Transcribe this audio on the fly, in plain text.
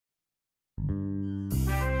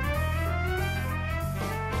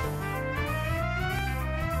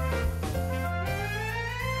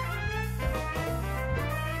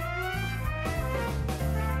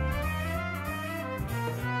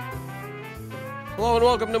Hello and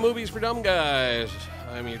welcome to Movies for Dumb Guys.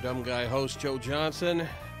 I'm your dumb guy host, Joe Johnson,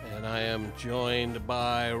 and I am joined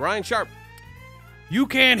by Ryan Sharp. You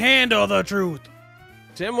can't handle the truth.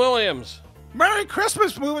 Tim Williams. Merry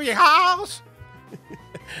Christmas, movie house!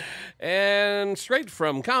 And straight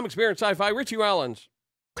from Comics, Beer, and Sci-Fi, Richie Rollins.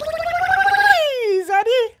 Please,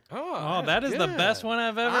 Eddie! Oh, that is the best one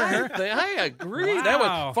I've ever heard. I agree. Wow. That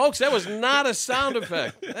was, folks, that was not a sound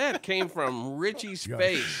effect. That came from Richie's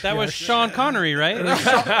face. That was Sean Connery, right?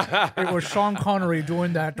 It was Sean Connery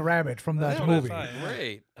doing that rabbit from that movie.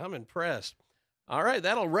 Great. I'm impressed. All right,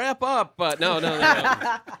 that'll wrap up. But no.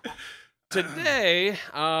 Today,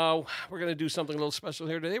 we're going to do something a little special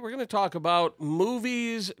here today. We're going to talk about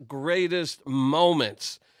movies' greatest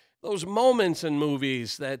moments. Those moments in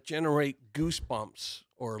movies that generate goosebumps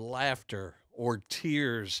or laughter or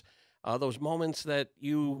tears. Those moments that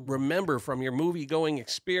you remember from your movie-going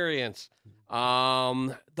experience.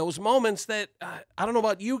 Those moments that, I don't know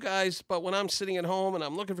about you guys, but when I'm sitting at home and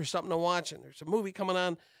I'm looking for something to watch and there's a movie coming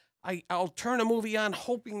on, I'll turn a movie on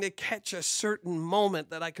hoping to catch a certain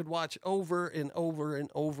moment that I could watch over and over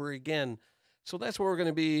and over again. So that's what we're going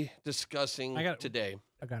to be discussing today.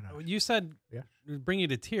 You said bring you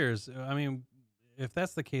to tears. I mean, if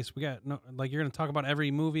that's the case, we got like you're going to talk about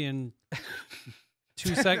every movie in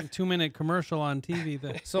 2-minute commercial on TV.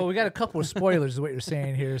 So we got a couple of spoilers, is what you're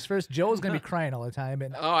saying here. First, Joe's going to be crying all the time.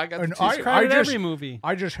 And I got He's crying at every movie.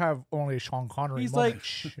 I just have only Sean Connery He's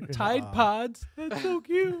moments. like, Tide Pods. That's so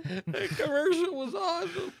cute. That commercial was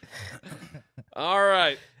awesome. All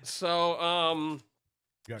right. So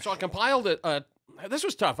I compiled it. This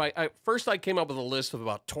was tough. First I came up with a list of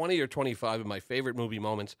about 20 or 25 of my favorite movie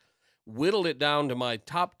moments, whittled it down to my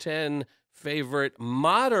top 10 favorite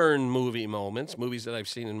modern movie moments, movies that I've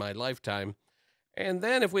seen in my lifetime. And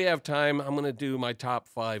then if we have time, I'm going to do my top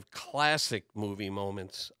 5 classic movie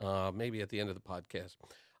moments, maybe at the end of the podcast.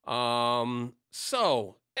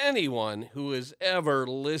 So anyone who has ever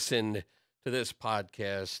listened to this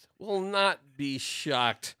podcast will not be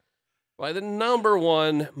shocked by the number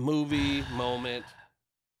 1 movie moment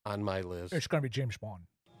on my list. It's going to be James Bond.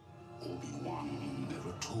 Obi-Wan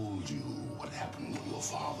never told you what happened to your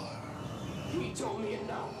father. He told me it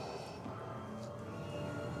now.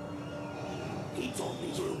 He told me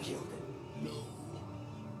you killed him. No.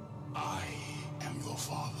 I am your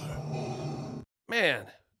father. Man,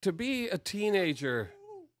 to be a teenager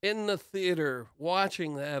in the theater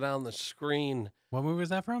watching that on the screen. What movie was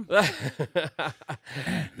that from?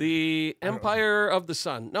 The Empire of the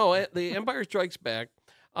Sun. No, The Empire Strikes Back.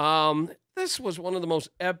 This was one of the most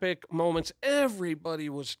epic moments. Everybody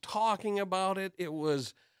was talking about it. It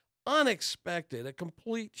was unexpected, a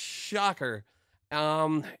complete shocker.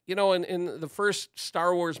 In the first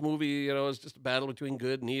Star Wars movie, it's just a battle between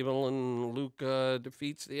good and evil, and Luke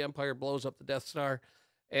defeats the Empire, blows up the Death Star.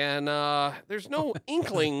 And there's no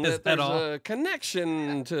inkling that there's a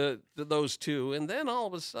connection to those two. And then all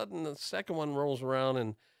of a sudden, the second one rolls around,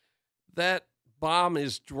 and that bomb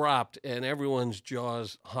is dropped, and everyone's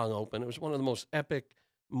jaws hung open. It was one of the most epic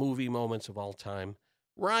movie moments of all time.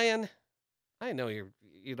 Ryan, I know you're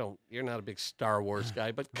not a big Star Wars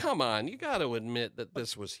guy, but come on, you got to admit that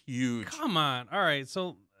this was huge. Come on. All right,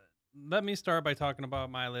 so let me start by talking about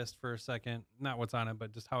my list for a second. Not what's on it,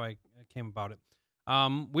 but just how I came about it.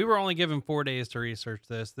 We were only given 4 days to research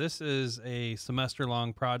this. This is a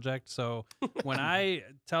semester-long project, so when I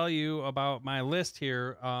tell you about my list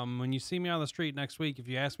here, when you see me on the street next week, if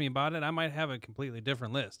you ask me about it, I might have a completely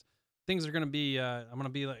different list. Things are going to be, I'm going to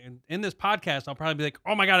be like, in this podcast, I'll probably be like,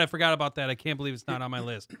 oh my God, I forgot about that. I can't believe it's not on my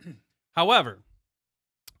list. However,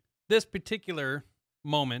 this particular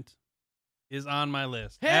moment is on my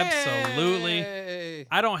list. Hey! Absolutely.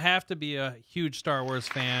 I don't have to be a huge Star Wars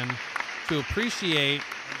fan to appreciate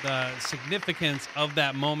the significance of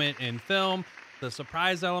that moment in film, the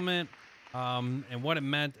surprise element, and what it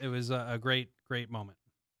meant. It was a great, great moment.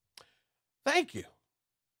 Thank you.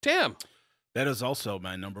 Tim. That is also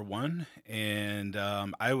my number 1, and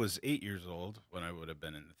I was 8 years old when I would have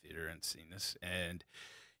been in the theater and seen this, and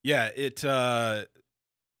yeah, it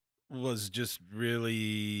was just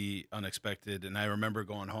really unexpected, and I remember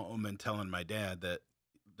going home and telling my dad that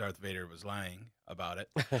Darth Vader was lying about it.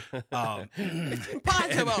 It's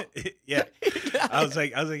impossible. Yeah, I was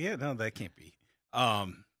like, yeah, no, that can't be.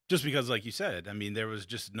 Just because, like you said, I mean, there was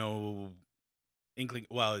just no inkling.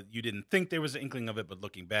 Well, you didn't think there was an inkling of it, but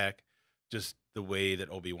looking back, just the way that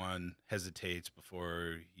Obi-Wan hesitates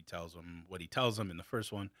before he tells him what he tells him in the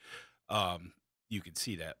first one, you could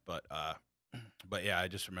see that. But yeah, I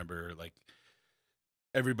just remember like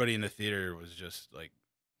everybody in the theater was just like,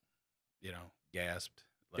 gasped.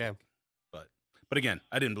 Like, yeah. But again,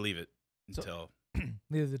 I didn't believe it until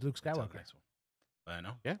Neither did Luke That's a Skywalker. nice one. I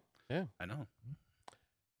know. Yeah. I know.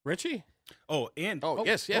 Richie? Oh, and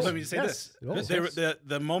yes. let me say yes. this: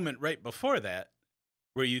 the moment right before that,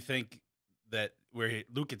 where you think that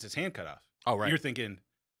Luke gets his hand cut off. Oh, right. You're thinking,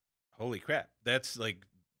 "Holy crap, that's like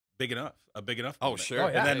big enough, a big enough." Oh, moment. sure. Oh,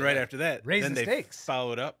 yeah. And then right after that, Raise then the they stakes.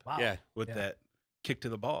 follow it up Wow. Yeah. with Yeah. that kick to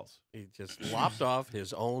the balls. He just lopped off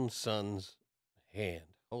his own son's hand.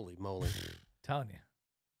 Holy moly. Telling you,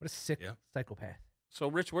 what a sick Yeah. psychopath. So,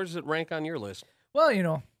 Rich, where does it rank on your list?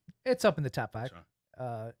 Well, it's up in the top 5.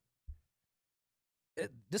 So,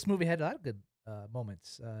 This movie had a lot of good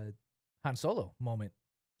moments. Han Solo moment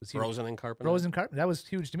was huge. Rosen and Carpenter? Rosen Carpenter. That was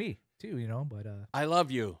huge to me too. But I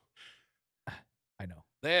love you. I know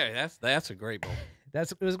There, that's a great moment.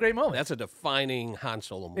 it was a great moment. That's a defining Han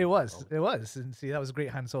Solo moment. It was, and see, that was a great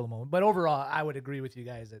Han Solo moment. But overall, I would agree with you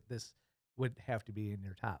guys that this would have to be in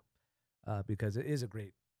your top because it is a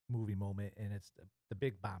great movie moment, and it's the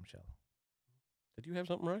big bombshell. Did you have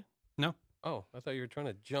something, right? No. Oh, I thought you were trying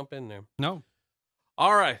to jump in there. No.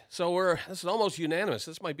 All right, so this is almost unanimous.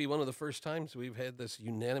 This might be one of the first times we've had this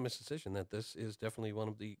unanimous decision that this is definitely one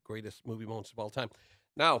of the greatest movie moments of all time.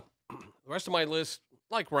 Now, the rest of my list,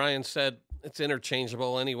 like Ryan said, it's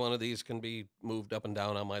interchangeable. Any one of these can be moved up and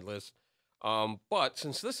down on my list. But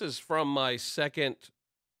since this is from my second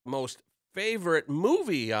most favorite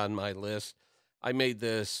movie on my list, I made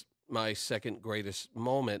this my second greatest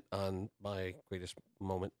moment on my greatest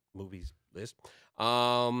moment movies list.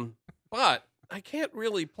 But I can't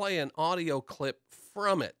really play an audio clip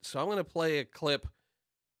from it. So I'm going to play a clip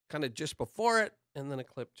kind of just before it and then a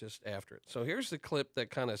clip just after it. So here's the clip that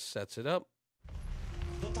kind of sets it up.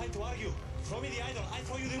 No time to argue. Throw me the idol. I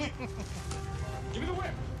throw you the whip. Give me the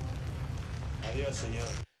whip. Adios,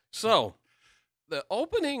 señor. So the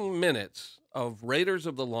opening minutes of Raiders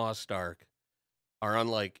of the Lost Ark are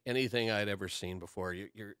unlike anything I'd ever seen before.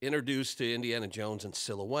 You're introduced to Indiana Jones in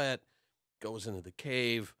silhouette, goes into the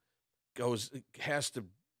cave, has to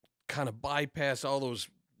kind of bypass all those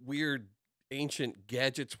weird ancient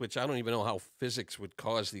gadgets, which I don't even know how physics would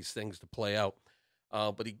cause these things to play out.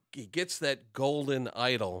 But he gets that golden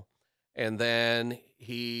idol, and then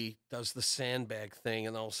he does the sandbag thing,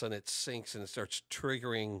 and all of a sudden it sinks and it starts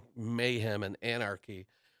triggering mayhem and anarchy.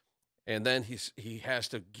 And then he has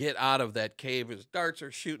to get out of that cave. His darts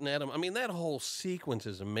are shooting at him. I mean, that whole sequence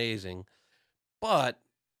is amazing. But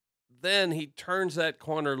then he turns that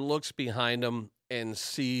corner, looks behind him, and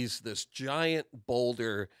sees this giant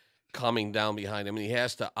boulder coming down behind him. And he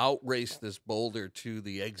has to outrace this boulder to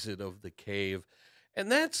the exit of the cave.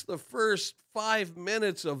 And that's the first 5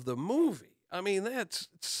 minutes of the movie. I mean, that's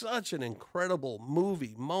such an incredible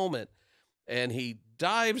movie moment. And he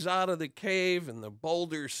dives out of the cave, and the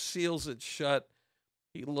boulder seals it shut.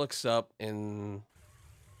 He looks up, and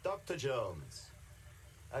Dr. Jones,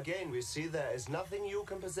 again, we see there is nothing you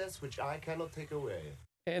can possess which I cannot take away.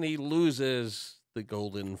 he loses the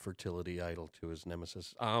golden fertility idol to his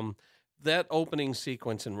nemesis. That opening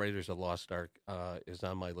sequence in Raiders of the Lost Ark is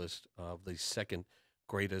on my list of the second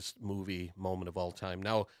greatest movie moment of all time.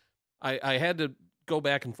 Now, I had to go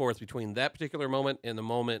back and forth between that particular moment and the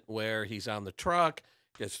moment where he's on the truck,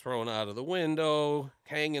 gets thrown out of the window,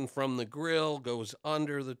 hanging from the grill, goes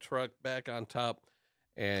under the truck, back on top,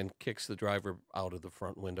 and kicks the driver out of the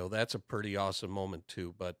front window. That's a pretty awesome moment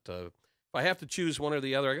too. But if I have to choose one or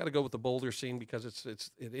the other, I got to go with the boulder scene because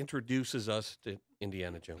it introduces us to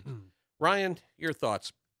Indiana Jones. Ryan, your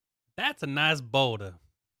thoughts? That's a nice boulder.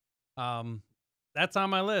 That's on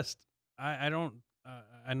my list. I don't.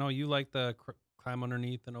 I know you like the climb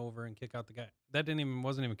underneath and over and kick out the guy. That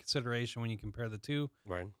wasn't even consideration when you compare the two.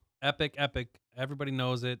 Right. Epic. Everybody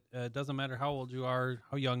knows it. It doesn't matter how old you are,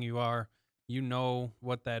 how young you are. You know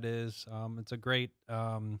what that is. It's a great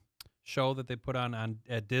show that they put on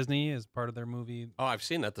at Disney as part of their movie. Oh, I've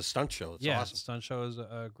seen that. The stunt show. It's yeah, awesome. The stunt show is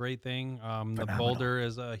a great thing. The Phenomenal. boulder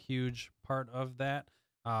is a huge part of that.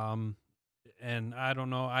 And I don't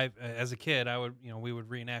know. As a kid, we would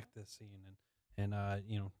reenact this scene, and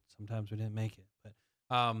sometimes we didn't make it, but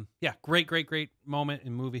yeah, great moment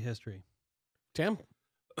in movie history. Tim?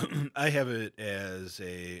 I have it as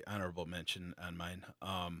a honorable mention on mine.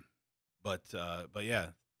 But yeah,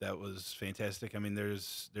 that was fantastic. I mean,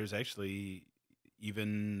 there's actually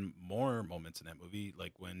even more moments in that movie,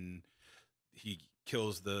 like when he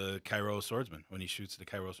kills the Cairo swordsman, when he shoots the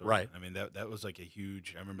Cairo swordsman. Right. I mean, that was like a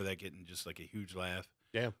huge. I remember that getting just like a huge laugh.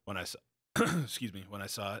 Yeah. When I saw, excuse me, when I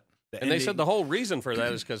saw it. And they said the whole reason for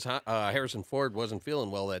that is because Harrison Ford wasn't feeling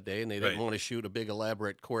well that day, and they didn't want to shoot a big,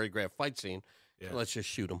 elaborate, choreographed fight scene. Yeah. So let's just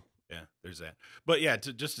shoot him. Yeah, there's that. But yeah,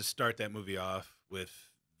 just to start that movie off with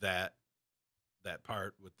that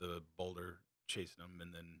part with the boulder chasing them,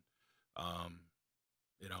 and then,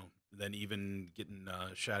 you know, then even getting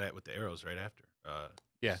shot at with the arrows right after.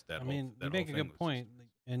 Yeah. just that I whole- mean, that you whole make a thing good was point,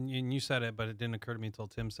 and you said it, but it didn't occur to me until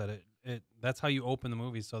Tim said it. That's how you open the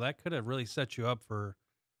movie, so that could have really set you up for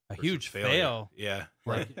a for some huge failure. fail. Yeah.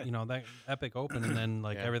 Like, you know, that epic open, and then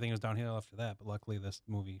like Yeah. everything was downhill after that. But luckily, this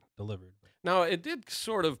movie delivered. Now, it did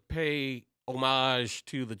sort of pay homage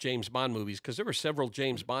to the James Bond movies because there were several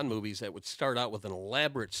James Bond movies that would start out with an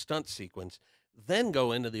elaborate stunt sequence, then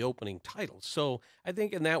go into the opening titles. So I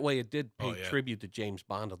think in that way it did pay Oh, yeah. tribute to James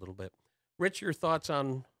Bond a little bit. Rich, your thoughts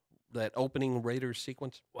on that opening Raiders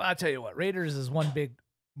sequence? Well, I'll tell you what, Raiders is one big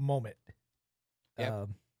moment. Yeah.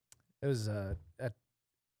 It was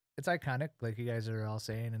it's iconic, like you guys are all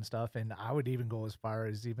saying and stuff. And I would even go as far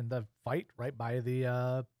as even the fight right by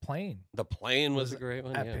the plane. The plane was Was a great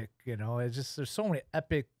one. Epic, you know. It's just there's so many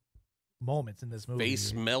epic moments in this Yeah. movie.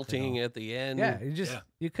 Face you melting know. at the end. Yeah, you just Yeah.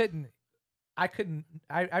 you couldn't. I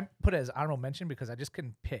put it as honorable mention because I just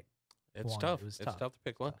couldn't pick. It's one. tough. It was It's tough. tough to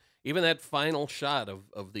pick one. Tough. Even that final shot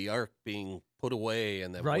of the Ark being put away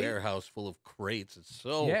and that Right? warehouse full of crates. It's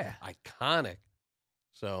so Yeah. iconic.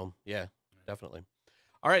 So, yeah, definitely.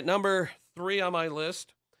 All right, number 3 on my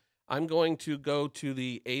list. I'm going to go to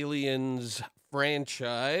the Aliens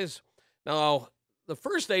franchise. Now, the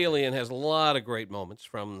first Alien has a lot of great moments,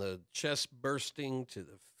 from the chest bursting to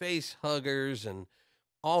the face huggers and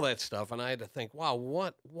all that stuff. And I had to think, wow,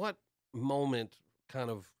 what moment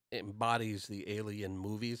kind of embodies the Alien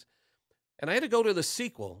movies? And I had to go to the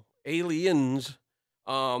sequel, Aliens,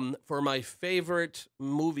 for my favorite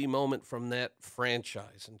movie moment from that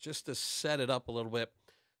franchise. And just to set it up a little bit.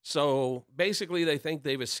 So basically, they think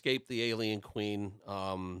they've escaped the alien queen,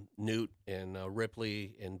 Newt and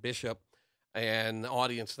Ripley and Bishop. And the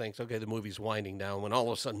audience thinks, okay, the movie's winding down, when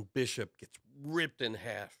all of a sudden Bishop gets ripped in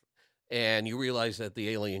half. And you realize that the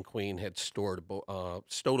alien queen had stowed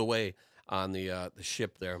away on the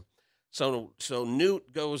ship there. So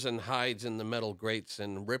Newt goes and hides in the metal grates,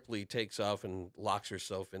 and Ripley takes off and locks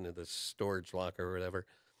herself into the storage locker or whatever.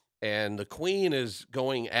 And the queen is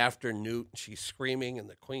going after Newt. She's screaming, and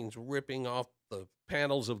the queen's ripping off the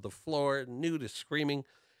panels of the floor. Newt is screaming,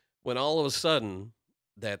 when all of a sudden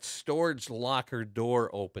that storage locker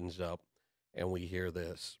door opens up, and we hear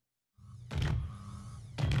this.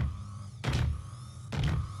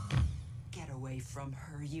 Get away from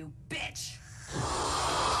her, you bitch!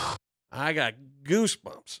 I got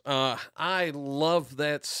goosebumps. I love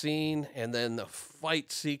that scene, and then the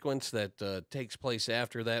fight sequence that takes place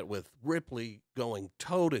after that, with Ripley going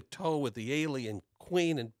toe-to-toe with the alien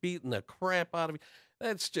queen and beating the crap out of it.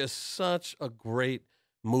 That's just such a great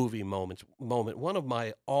movie moment. One of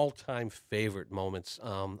my all-time favorite moments.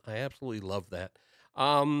 I absolutely love that.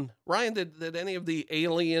 Ryan, did any of the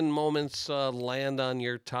alien moments land on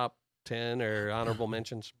your top 10 or honorable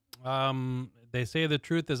mentions? They say the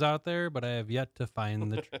truth is out there, but I have yet to find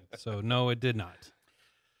the truth. So no, it did not.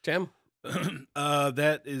 Tim?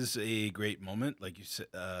 That is a great moment, like you said.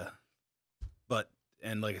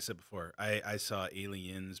 And like I said before, I saw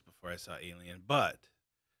Aliens before I saw Alien, but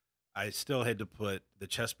I still had to put the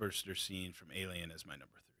chestburster scene from Alien as my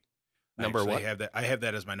number 3. Number what? I have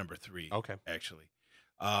that as my number 3. Okay. Actually.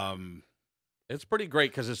 It's pretty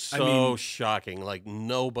great because it's I so mean- shocking. Like,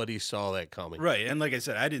 nobody saw that coming. Right, and like I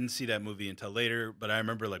said, I didn't see that movie until later, but I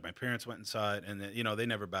remember like my parents went and saw it, and then, you know, they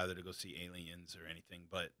never bothered to go see Aliens or anything,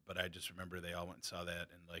 but I just remember they all went and saw that,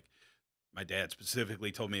 and like my dad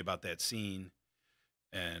specifically told me about that scene,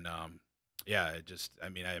 and yeah,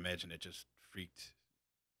 I imagine it just freaked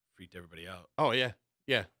everybody out. Oh, yeah.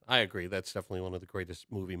 Yeah, I agree. That's definitely one of the greatest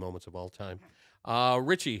movie moments of all time.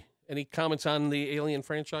 Richie, any comments on the Alien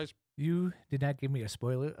franchise? You did not give me a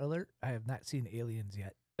spoiler alert. I have not seen Aliens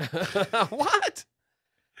yet. What?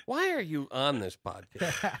 Why are you on this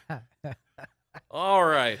podcast? All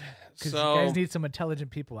right. Because So, you guys need some intelligent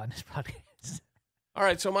people on this podcast. all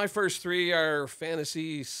right. So my first 3 are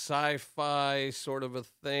fantasy, sci-fi sort of a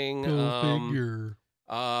thing. Figure.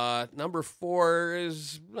 Number 4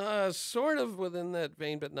 is sort of within that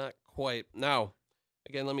vein, but not quite. Now,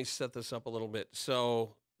 again, let me set this up a little bit.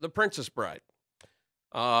 So, The Princess Bride.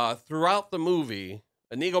 Throughout the movie,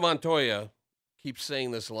 Inigo Montoya keeps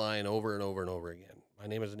saying this line over and over and over again. My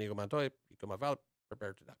name is Inigo Montoya. You killed my father.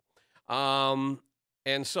 Prepare to die.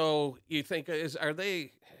 And so you think, is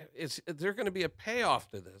there going to be a payoff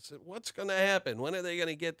to this? What's going to happen? When are they going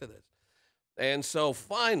to get to this? And so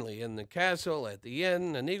finally, in the castle at the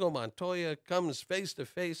end, Inigo Montoya comes face to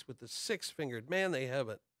face with the 6-fingered man. They have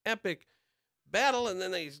an epic battle, and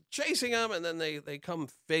then he's chasing them, and then they come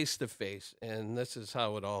face to face. And this is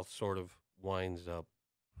how it all sort of winds up.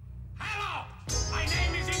 Hello! My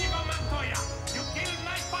name is Inigo Montoya.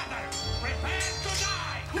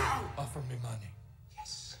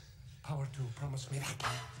 promise me that?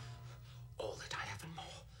 All that I have and more.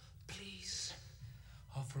 Please,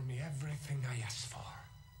 offer me everything I ask for.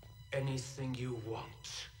 Anything you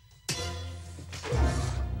want. I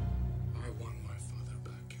want my father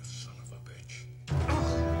back, you son of a bitch.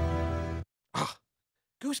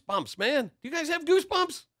 Goosebumps, man. Do you guys have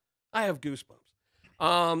goosebumps? I have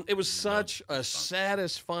goosebumps. It was such a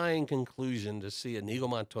satisfying conclusion to see Inigo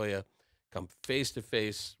Montoya come face to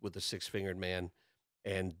face with the six-fingered man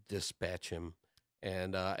and dispatch him,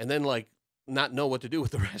 and then like not know what to do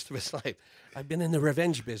with the rest of his life. I've been in the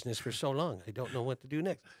revenge business for so long, I don't know what to do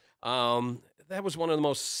next. That was one of the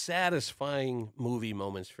most satisfying movie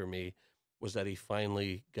moments for me, was that he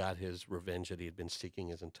finally got his revenge that he had been seeking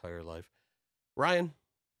his entire life. Ryan?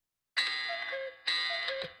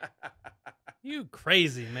 You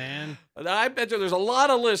crazy, man. I bet you there's a lot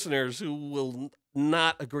of listeners who will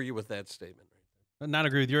not agree with that statement. Not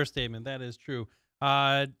agree with your statement. That is true.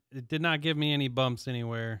 It did not give me any bumps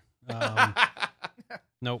anywhere.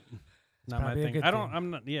 Nope. Not my thing.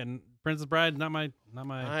 I'm not. Yeah, Princess Bride. Not my.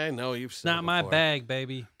 I know you've said not it my before. bag,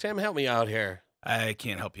 baby. Tim, help me out here. I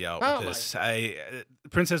can't help you out Oh, with this.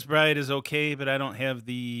 Princess Bride is okay, but I don't have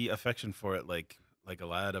the affection for it like a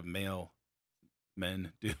lot of male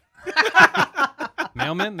men do.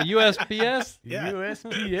 Mailman, the USPS. Yeah.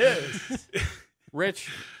 USPS. Rich,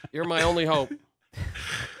 you're my only hope.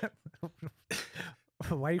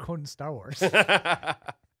 Why are you quoting Star Wars? Well,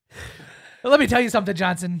 let me tell you something,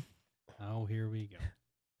 Johnson. Oh, here we go.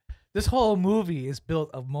 This whole movie is built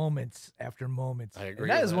of moments after moments. I agree And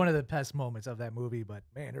that with is that. one of the best moments of that movie, but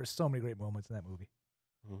man, there's so many great moments in that movie.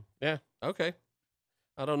 Yeah, okay.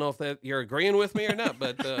 I don't know if that you're agreeing with me or not,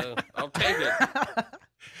 but I'll take it.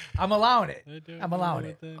 I'm allowing it. I'm allowing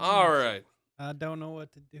it. All right. I don't know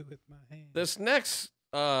what to do with my hands. This next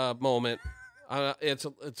moment, it's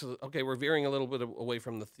okay. We're veering a little bit away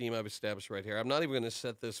from the theme I've established right here. I'm not even going to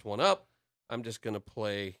set this one up. I'm just going to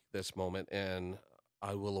play this moment, and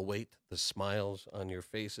I will await the smiles on your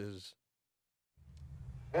faces.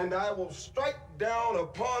 And I will strike down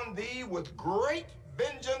upon thee with great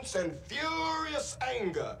vengeance and furious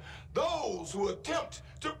anger those who attempt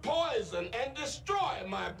to poison and destroy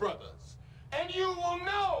my brothers. And you will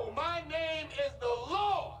know my name is the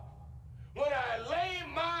Lord when I lay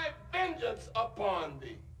my vengeance upon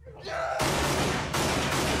thee.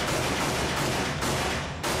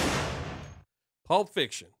 Pulp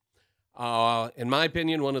Fiction. In my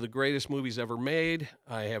opinion, one of the greatest movies ever made.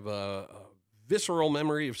 I have a visceral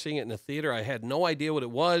memory of seeing it in the theater. I had no idea what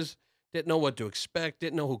it was, didn't know what to expect,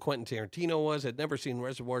 didn't know who Quentin Tarantino was, had never seen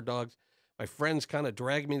Reservoir Dogs. My friends kind of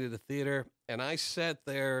dragged me to the theater, and I sat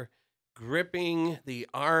there gripping the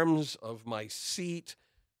arms of my seat,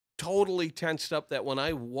 totally tensed up that when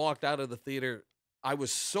I walked out of the theater, I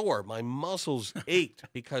was sore. My muscles ached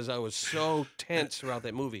because I was so tense throughout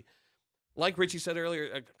that movie. Like Richie said earlier,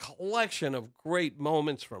 a collection of great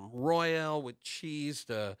moments, from Royale with cheese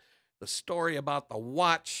to the story about the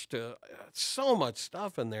watch to so much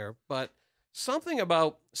stuff in there. But something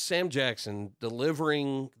about Sam Jackson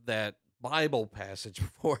delivering that Bible passage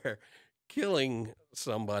before killing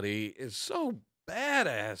somebody is so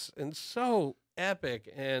badass and so epic,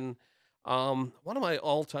 and one of my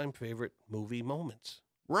all-time favorite movie moments.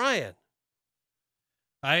 Ryan.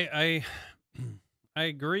 I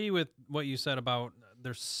agree with what you said about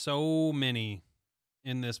there's so many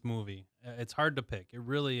in this movie. It's hard to pick. It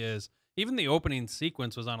really is. Even the opening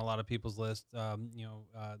sequence was on a lot of people's list.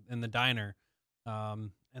 In the diner,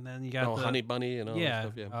 and then you got the Honey Bunny and all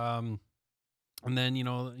that stuff. Yeah. And then you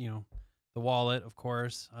know the wallet, of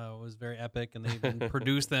course, was very epic, and they even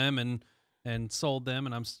produced them and sold them,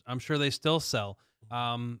 and I'm sure they still sell.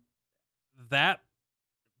 That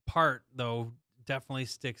part though definitely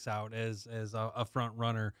sticks out as a front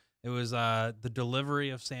runner. It was the delivery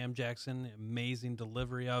of Sam Jackson, amazing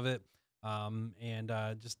delivery of it, and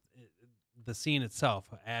just the scene itself,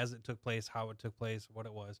 as it took place, how it took place, what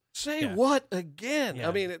it was. Say what again? Yeah.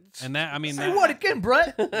 I mean, it's... Say what again,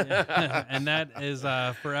 Brett? And that is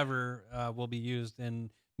forever will be used in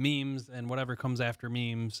memes and whatever comes after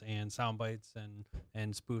memes and sound bites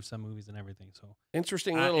and spoofs on movies and everything. So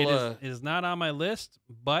interesting little. It is not on my list,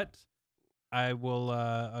 but I will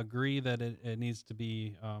agree that it needs to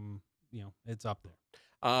be. It's up there.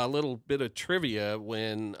 A little bit of trivia: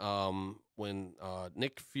 when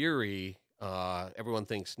Nick Fury, everyone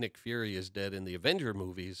thinks Nick Fury is dead in the Avenger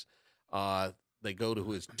movies. They go to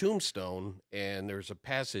his tombstone, and there's a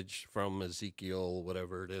passage from Ezekiel,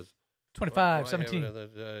 whatever it is.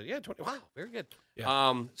 25:17. Yeah, 20. Wow, very good.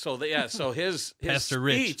 Yeah. So his Pastor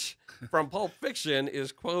Rich. speech from Pulp Fiction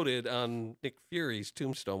is quoted on Nick Fury's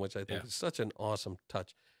tombstone, which I think is such an awesome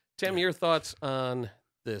touch. Tim, your thoughts on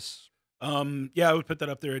this? Yeah, I would put that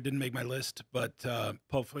up there. It didn't make my list, but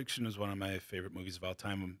Pulp Fiction is one of my favorite movies of all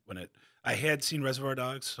time. I had seen Reservoir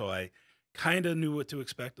Dogs, so I kind of knew what to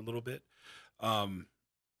expect a little bit.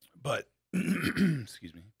 But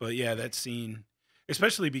excuse me. But yeah, that scene,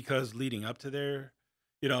 especially because leading up to there,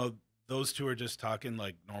 those two are just talking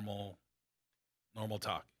like normal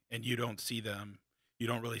talk, and you don't see them. You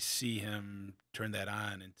don't really see him turn that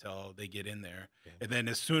on until they get in there, and then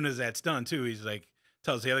as soon as that's done, too, he's like.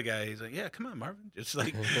 Tells the other guy, he's like, "Yeah, come on, Marvin," just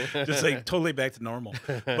like totally back to normal.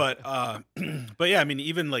 But yeah, I mean,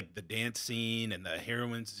 even like the dance scene and the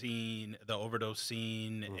heroin scene, the overdose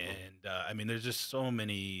scene, and I mean, there's just so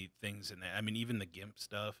many things in that. I mean, even the gimp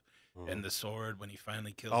stuff and the sword when he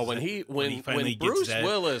finally kills. Oh, when Bruce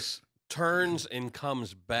Willis turns and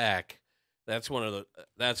comes back, that's an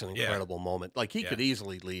incredible moment. Like he could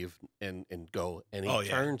easily leave and go, and he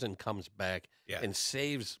turns and comes back and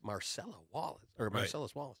saves Marcellus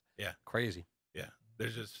Wallace. Yeah, crazy. Yeah,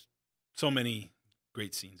 there's just so many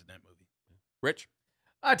great scenes in that movie. Rich,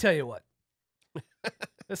 I'll tell you what.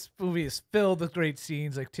 This movie is filled with great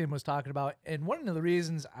scenes, like Tim was talking about, and one of the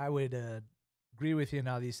reasons I would agree with you in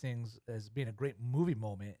all these things as being a great movie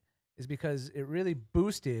moment is because it really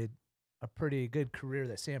boosted a pretty good career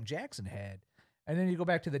that Sam Jackson had. And then you go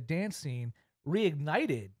back to the dance scene,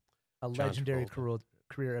 reignited a legendary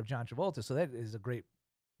career of John Travolta. So that is a great,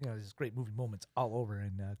 there's great movie moments all over.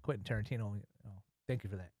 And Quentin Tarantino, thank you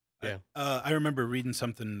for that. Yeah. I remember reading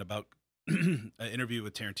something about an interview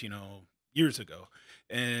with Tarantino years ago.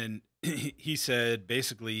 And he said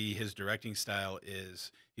basically his directing style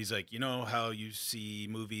is, he's like, how you see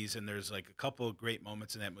movies and there's like a couple of great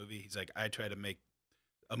moments in that movie. He's like, I try to make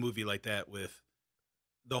a movie like that with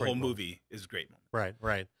the whole movie is great moment.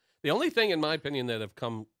 Right. The only thing, in my opinion, that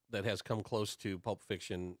has come close to Pulp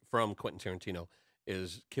Fiction from Quentin Tarantino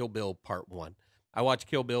is Kill Bill Part 1. I watched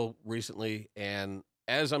Kill Bill recently, and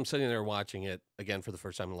as I'm sitting there watching it again for the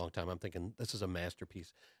first time in a long time, I'm thinking this is a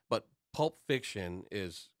masterpiece. But Pulp Fiction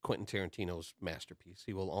is Quentin Tarantino's masterpiece.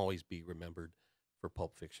 He will always be remembered for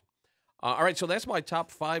Pulp Fiction. All right, so that's my top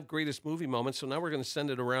 5 greatest movie moments. So now we're going to send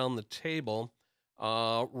it around the table.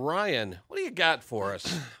 Ryan, what do you got for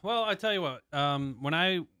us? Well, I tell you what, when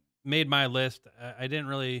I made my list, I didn't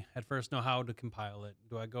really at first know how to compile it.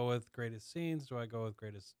 Do I go with greatest scenes? Do I go with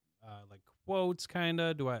greatest like quotes, kind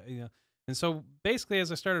of? And so basically,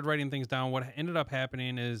 as I started writing things down, what ended up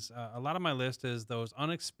happening is a lot of my list is those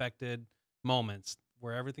unexpected moments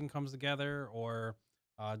where everything comes together, or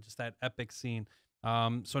just that epic scene.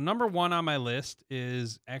 So number 1 on my list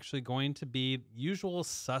is actually going to be Usual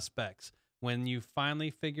Suspects, when you finally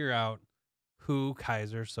figure out who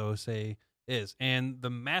Kaiser Sose is. And the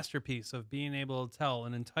masterpiece of being able to tell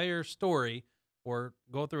an entire story or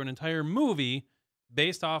go through an entire movie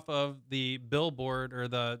based off of the billboard or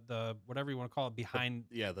the whatever you want to call it behind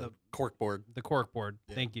the corkboard. The corkboard.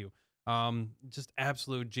 Yeah. Thank you. Just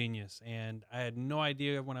absolute genius. And I had no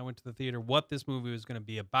idea when I went to the theater what this movie was going to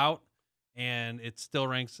be about. And it still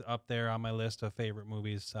ranks up there on my list of favorite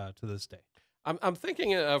movies to this day. I'm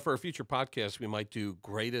thinking for a future podcast, we might do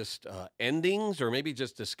greatest endings, or maybe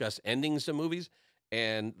just discuss endings of movies.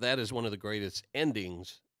 And that is one of the greatest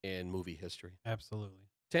endings in movie history. Absolutely.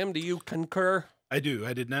 Tim, do you concur? I do.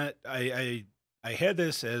 I did not. I had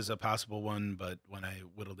this as a possible one, but when I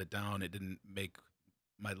whittled it down, it didn't make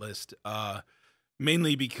my list.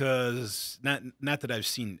 Mainly because not that I've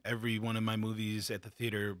seen every one of my movies at the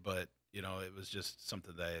theater, but it was just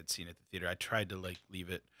something that I had seen at the theater. I tried to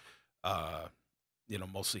leave it.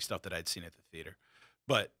 Mostly stuff that I'd seen at the theater.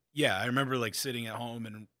 But yeah, I remember sitting at home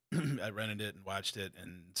and I rented it and watched it,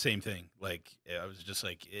 and same thing. I was just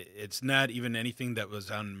like, it's not even anything that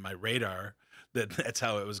was on my radar that's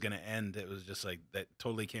how it was going to end. It was just that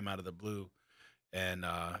totally came out of the blue. And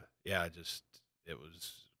it was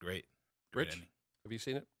great. Rich, have you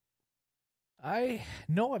seen it? I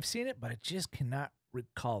know I've seen it, but I just cannot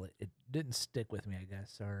recall it. It didn't stick with me, I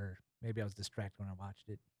guess, or maybe I was distracted when I watched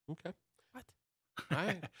it. Okay. What?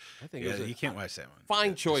 I think you can't watch that one.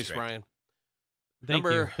 Fine choice, Ryan.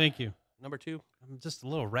 Thank you. Number 2. I'm just a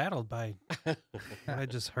little rattled by what I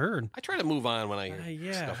just heard. I try to move on when I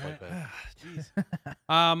hear stuff like that.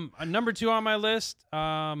 Jeez. Number 2 on my list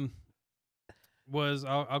was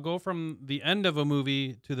I'll go from the end of a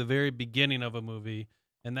movie to the very beginning of a movie,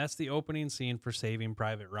 and that's the opening scene for Saving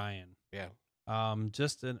Private Ryan. Yeah.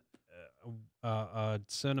 Just a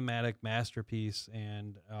cinematic masterpiece,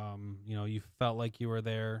 and you felt like you were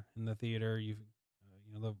there in the theater.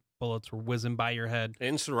 The bullets were whizzing by your head,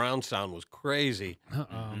 and surround sound was crazy.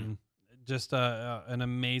 Just an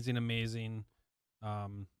amazing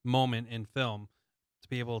moment in film.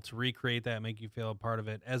 be able to recreate that, make you feel a part of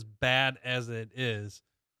it, as bad as it is,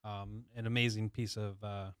 an amazing piece of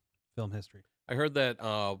film history. I heard that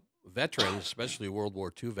veterans, especially World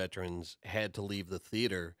War II veterans, had to leave the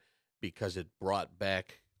theater because it brought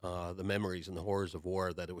back the memories and the horrors of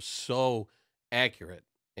war, that it was so accurate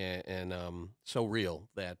and so real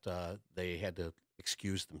that they had to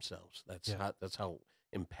excuse themselves. That's how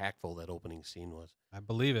impactful that opening scene was. I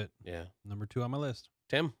believe it. Yeah. Number 2 on my list.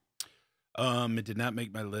 Tim? It did not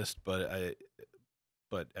make my list, but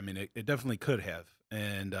I mean, it definitely could have.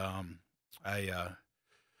 And I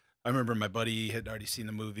remember my buddy had already seen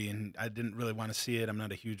the movie, and I didn't really want to see it. I'm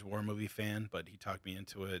not a huge war movie fan, but he talked me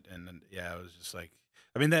into it, and then, yeah, I was just like,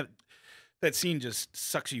 I mean, that scene just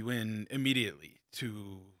sucks you in immediately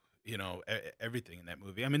to, you know, everything in that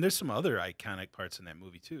movie. I mean, there's some other iconic parts in that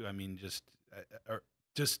movie too. I mean, just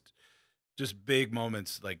big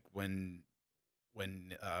moments, like when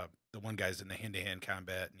the one guy's in the hand-to-hand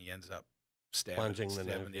combat and he ends up stabbing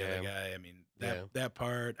the other guy. I mean, that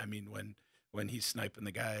part. I mean, when he's sniping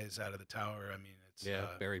the guys out of the tower. I mean, it's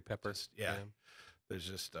Barry Pepper. There's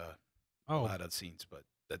just a lot of scenes, but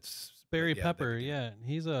that's Barry Pepper. Yeah,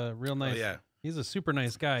 he's a real nice. He's a super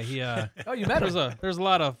nice guy. He oh, you met him. There's a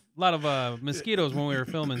lot of mosquitoes when we were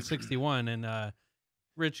filming 61, and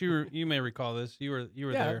Rich, you may recall this. You were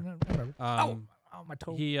there. I remember. My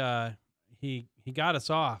toe. He got us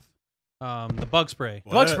off the bug spray.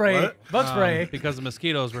 Bug spray. Because the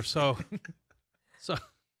mosquitoes were so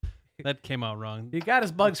that came out wrong. He got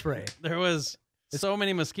us bug spray. There was so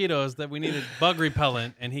many mosquitoes that we needed bug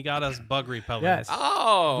repellent, and he got us bug repellent. Yes.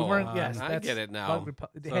 Oh, we weren't, yes, I get it now.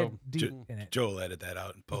 Joel edited that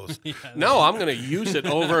out in post. No, I'm going to use it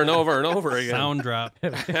over and over and over again. Sound drop.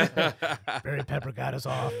 Barry Pepper got us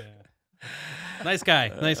off. Yeah. Nice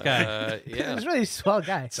guy. Yeah. He's a really swell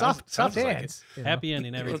guy. Soft hands. Like happy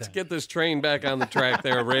ending every Let's time. get this train back on the track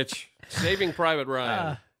there, Rich. Saving Private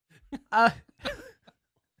Ryan.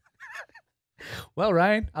 Well,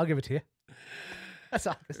 Ryan, I'll give it to you. That's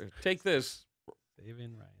all. Take this.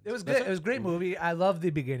 Saving Ryan. It was good. It was a great movie. I love the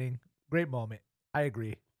beginning. Great moment. I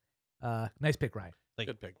agree. Nice pick, Ryan.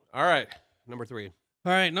 Good pick. All right, number 3.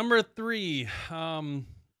 All right, number 3.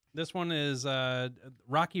 This one is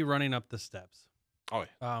Rocky running up the steps. Oh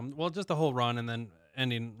yeah. Well, just the whole run, and then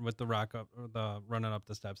ending with the running up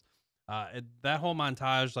the steps. That whole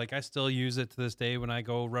montage, like, I still use it to this day when I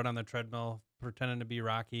go run on the treadmill pretending to be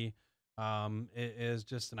Rocky. It is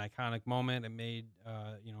just an iconic moment. It made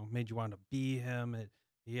you want to be him.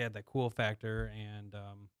 He had that cool factor, and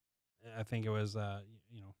I think it was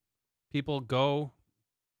people go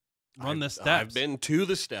run the steps. I've been to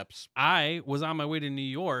the steps. I was on my way to New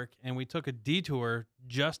York, and we took a detour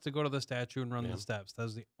just to go to the statue and run the steps. That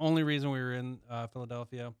was the only reason we were in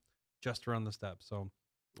Philadelphia, just to run the steps. So,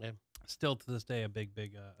 still to this day, a big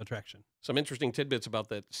attraction. Some interesting tidbits about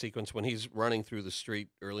that sequence when he's running through the street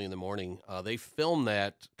early in the morning. They filmed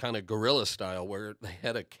that kind of guerrilla style, where they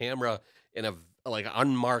had a camera in a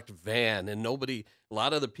unmarked van, and a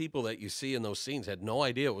lot of the people that you see in those scenes had no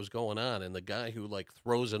idea what was going on. And the guy who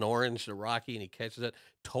throws an orange to Rocky and he catches it,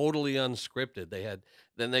 totally unscripted.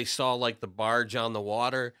 Then they saw the barge on the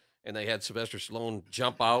water, and they had Sylvester Stallone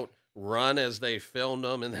jump out, run as they filmed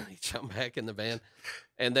him, and then he jumped back in the van.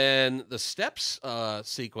 And then the steps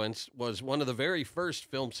sequence was one of the very first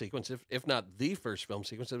film sequences, if not the first film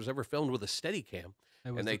sequence that was ever filmed with a Steadicam.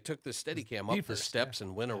 And they took the Steadicam up the steps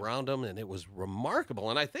and went around them, and it was remarkable.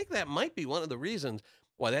 And I think that might be one of the reasons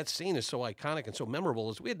why that scene is so iconic and so memorable,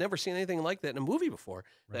 is we had never seen anything like that in a movie before.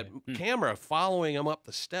 Right. That camera following him up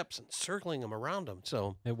the steps and circling him around him.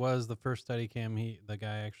 So it was the first Steadicam. The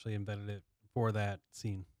guy actually invented it for that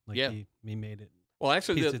scene. He made it. Well,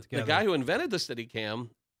 actually, the guy who invented the Steadicam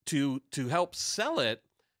to help sell it,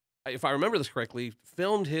 if I remember this correctly,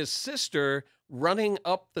 filmed his sister running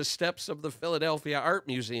up the steps of the Philadelphia Art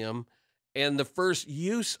Museum, and the first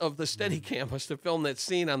use of the Steadicam was to film that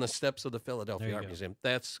scene on the steps of the Philadelphia Art Museum.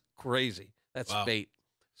 That's crazy. That's fate.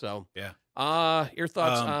 So, your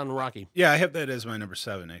thoughts on Rocky? Yeah, I have that as my number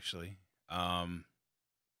 7, actually.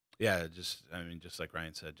 Just like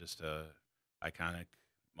Ryan said, just a iconic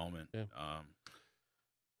moment. Yeah.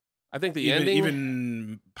 I think the ending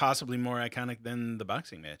even possibly more iconic than the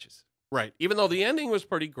boxing matches. Right. Even though the ending was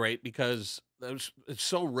pretty great, because it's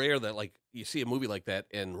so rare that you see a movie like that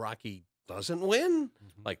and Rocky doesn't win.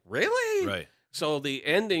 Really? Right. So the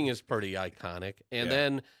ending is pretty iconic. And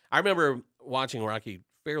then I remember watching Rocky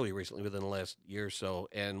fairly recently, within the last year or so,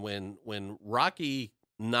 and when Rocky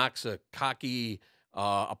knocks a cocky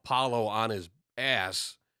Apollo on his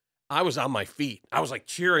ass, I was on my feet. I was like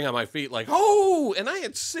cheering on my feet, like, oh, and I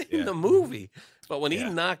had seen the movie. But when he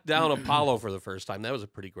knocked down Apollo for the first time, that was a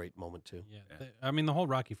pretty great moment, too. Yeah. I mean, the whole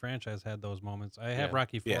Rocky franchise had those moments. I have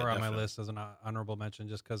Rocky 4 on my list as an honorable mention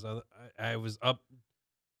just because I was up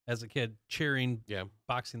as a kid cheering,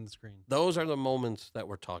 boxing the screen. Those are the moments that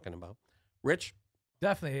we're talking about. Rich?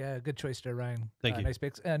 Definitely a good choice there, Ryan. Thank you. Nice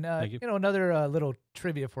picks. And, Thank you. you know, another little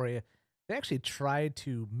trivia for you. They actually tried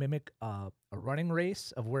to mimic a running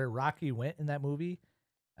race of where Rocky went in that movie.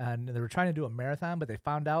 And they were trying to do a marathon, but they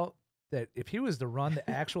found out that if he was to run the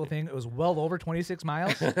actual thing, it was well over 26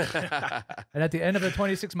 miles. And at the end of the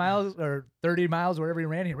 26 miles or 30 miles, wherever he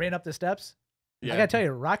ran up the steps. Yeah. I got to tell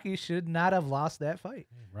you, Rocky should not have lost that fight.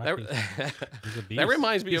 That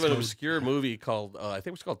reminds me of an obscure movie called, I think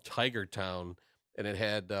it was called Tiger Town. And it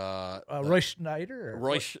had Roy Schneider.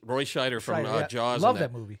 Roy Scheider from Jaws. Love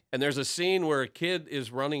that movie. And there's a scene where a kid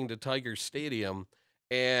is running to Tiger Stadium,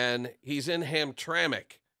 and he's in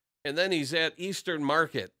Hamtramck, and then he's at Eastern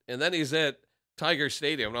Market, and then he's at Tiger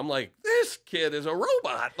Stadium. And I'm like, this kid is a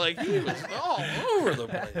robot. Like, he was all over the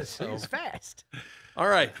place. So. He's fast. All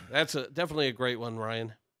right. That's definitely a great one,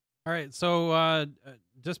 Ryan. All right. So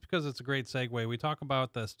just because it's a great segue, we talk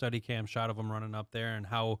about the Steadicam shot of him running up there and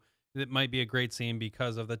how it might be a great scene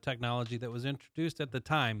because of the technology that was introduced at the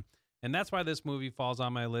time. And that's why this movie falls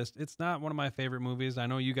on my list. It's not one of my favorite movies. I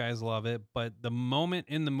know you guys love it, but the moment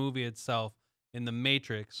in the movie itself, in the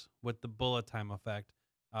Matrix with the bullet time effect,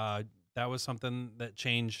 that was something that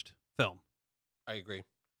changed film. I agree.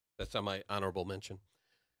 That's on my honorable mention.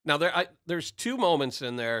 Now, there's two moments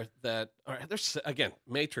in there that there's, again,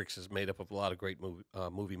 Matrix is made up of a lot of great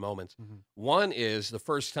movie moments. Mm-hmm. One is the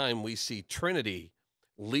first time we see Trinity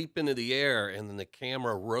leap into the air and then the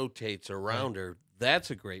camera rotates around her.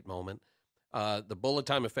 That's a great moment. The bullet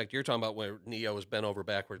time effect you're talking about, where Neo is bent over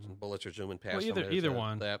backwards and bullets are zooming past. Well, either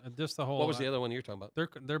one. Just the whole. What was the other one you're talking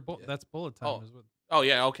about? That's bullet time. Oh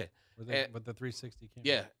yeah, okay. With the 360 camera.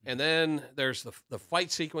 Yeah, and then there's the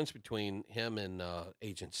fight sequence between him and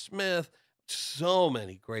Agent Smith. So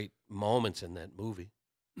many great moments in that movie.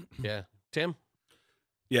 Yeah, Tim.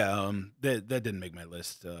 Yeah, that didn't make my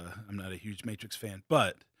list. I'm not a huge Matrix fan,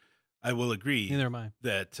 but I will agree. Neither am I.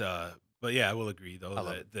 That, but yeah, I will agree though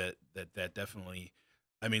that definitely.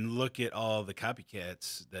 I mean, look at all the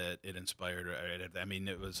copycats that it inspired. I mean,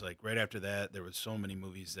 it was like right after that, there was so many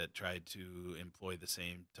movies that tried to employ the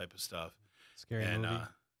same type of stuff. Scary movie.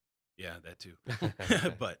 Yeah, that too.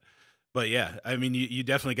 but yeah, I mean, you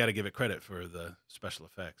definitely got to give it credit for the special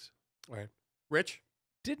effects. All right, Rich.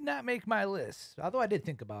 Did not make my list, although I did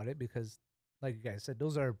think about it because, like you guys said,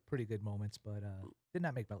 those are pretty good moments, but did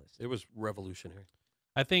not make my list. It was revolutionary.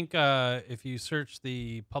 I think if you search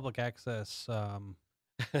the public access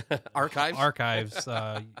archives,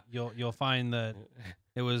 you'll find that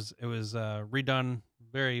it was redone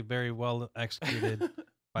very, very well executed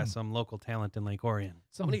by some local talent in Lake Orion.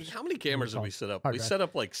 How many cameras did we set up? We set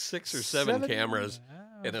up like 6 or 7 cameras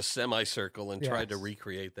in a semicircle and tried to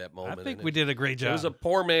recreate that moment. I think we did a great job. It was a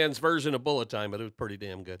poor man's version of bullet time, but it was pretty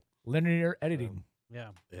damn good. Linear editing. Yeah,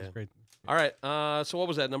 it was great. All right. So what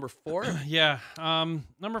was that, number 4? Yeah.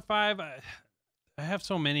 Number 5, I have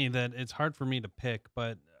so many that it's hard for me to pick,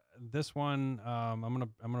 but this one, I'm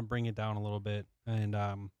gonna bring it down a little bit, and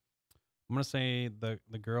I'm gonna say the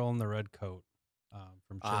girl in the red coat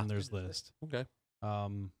from Schindler's List. Okay.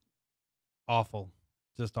 Awful,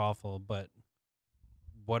 just awful, but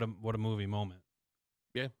what a movie moment.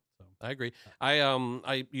 Yeah. I agree.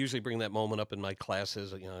 I usually bring that moment up in my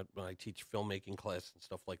classes. You know, when I teach filmmaking class and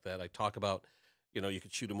stuff like that, I talk about, you know, you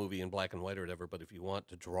could shoot a movie in black and white or whatever, but if you want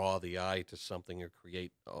to draw the eye to something or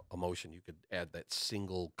create emotion, you could add that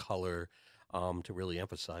single color to really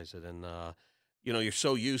emphasize it. And you know, you're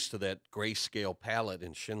so used to that grayscale palette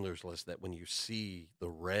in Schindler's List that when you see the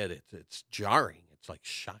red, it's jarring. It's like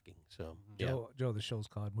shocking. So Joe, the show's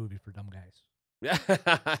called Movie for Dumb Guys. Yeah,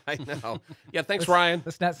 I know. Yeah, thanks, Ryan.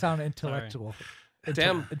 Let's not sound intellectual.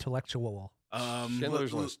 Tim. Intellectual.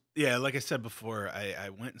 Schindler's List. Yeah, like I said before, I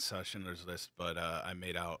went and saw Schindler's List, but I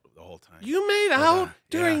made out the whole time. You made out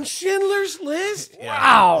during Schindler's List? Yeah.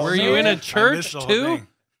 Wow. Were you in a church too?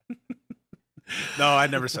 No, I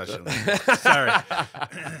never saw Schindler's List. Sorry.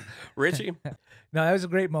 Richie? No, that was a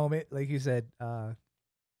great moment. Like you said,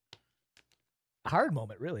 hard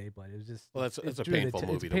moment, really, but it was just. Well, it's a painful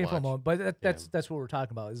movie to watch. Moment, but that's what we're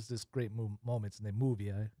talking about. Is this great moments, and they move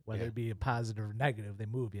you, whether it be a positive or negative, they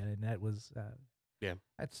move you, and that was.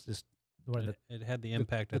 That's just one of the. It had the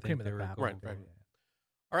impact. I think they were right.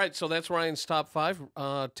 All right, so that's Ryan's top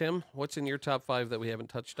 5. Tim, what's in your top 5 that we haven't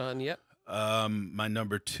touched on yet? My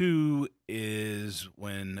number 2 is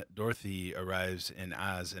when Dorothy arrives in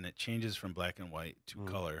Oz and it changes from black and white to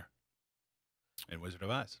color in Wizard of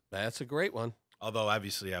Oz. That's a great one. Although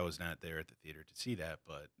obviously I was not there at the theater to see that,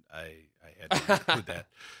 but I had to include that.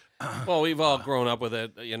 Well, we've all grown up with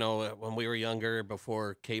it. You know, when we were younger,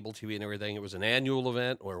 before cable TV and everything, it was an annual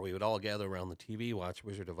event where we would all gather around the TV, watch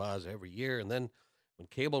Wizard of Oz every year. And then when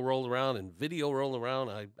cable rolled around and video rolled around,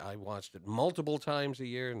 I watched it multiple times a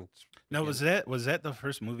year. And it's, Now, was that the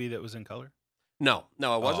first movie that was in color? No,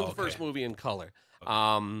 it wasn't the okay. first movie in color.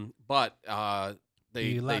 Okay. But Be a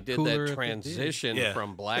they lot did cooler if that it did. transition Yeah.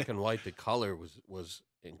 from black and white to color was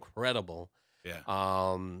incredible. Yeah.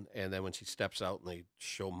 And then when she steps out and they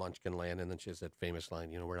show Munchkin Land, and then she has that famous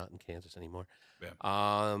line, we're not in Kansas anymore. Yeah.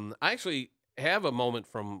 I actually have a moment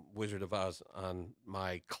from Wizard of Oz on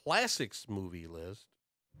my classics movie list.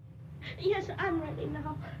 Yes, I'm ready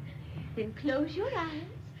now. Then close your eyes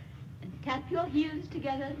and tap your heels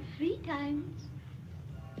together 3 times.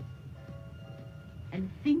 And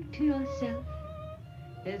think to yourself,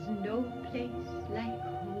 there's no place like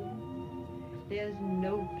home. There's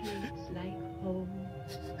no place like home.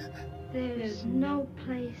 There's no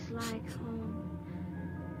place like home.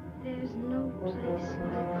 There's no place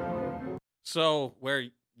like home. So where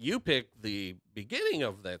you picked the beginning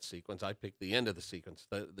of that sequence, I picked the end of the sequence.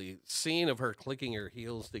 The scene of her clicking her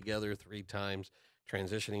heels together 3 times,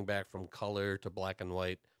 transitioning back from color to black and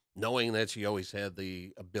white, knowing that she always had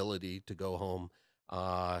the ability to go home.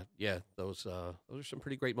 Those are some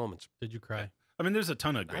pretty great moments. Did you cry? I mean, there's a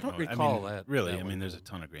ton of great I don't moments. recall that. Really, that I one. mean, there's a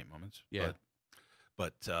ton of great moments. Yeah.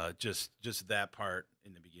 But just that part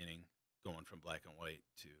in the beginning, going from black and white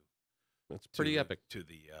to It's pretty epic. to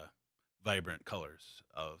the vibrant colors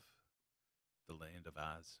of the land of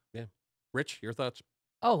Oz. Yeah. Rich, your thoughts?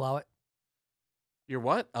 I'll allow it. Your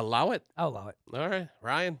what? Allow it? I'll allow it. All right.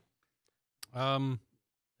 Ryan?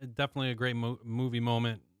 Definitely a great movie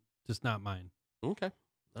moment, just not mine. Okay.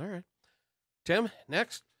 All right. Tim,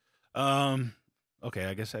 next. Okay,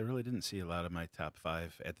 I guess I really didn't see a lot of my top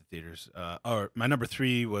 5 at the theaters. Or my number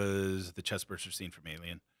 3 was the chestburster scene from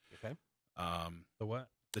Alien. Okay. The what?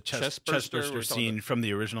 The Chestburster, we're chestburster talking scene about- from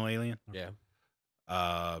the original Alien. Yeah.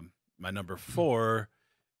 My number 4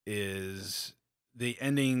 is the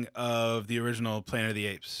ending of the original Planet of the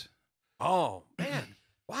Apes. Oh, man.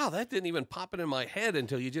 Wow, that didn't even pop into my head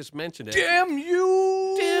until you just mentioned it. Damn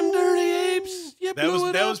you! Damn dirty apes! You That blew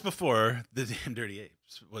it was up. before the Damn Dirty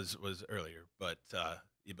Apes was earlier, but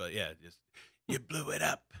yeah, just you blew it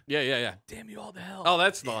up. Yeah. Damn you all to hell. Oh,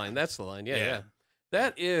 that's the line. That's the line. Yeah. Yeah.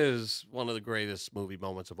 That is one of the greatest movie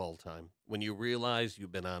moments of all time. When you realize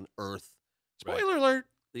you've been on Earth, spoiler alert,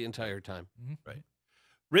 the entire time.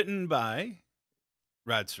 Written by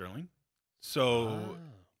Rod Serling. So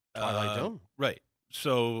Twilight Zone. Right.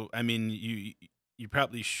 So I mean, you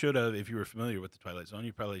probably should have, if you were familiar with the Twilight Zone,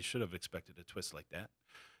 you probably should have expected a twist like that.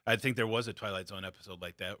 I think there was a Twilight Zone episode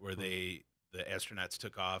like that where the astronauts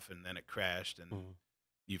took off and then it crashed and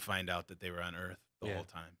you find out that they were on Earth the whole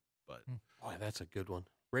time. But Boy, that's a good one.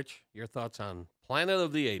 Rich, your thoughts on Planet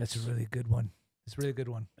of the Apes? That's a really good one. It's a really good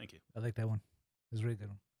one. thank you. I like that one. It's a really good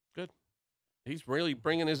one. He's really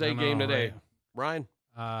bringing his I A game know, today. right?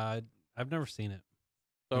 Ryan, I've never seen it.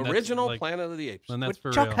 the And that's original like- Planet of the Apes. And that's With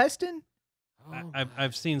for Chuck real. Heston,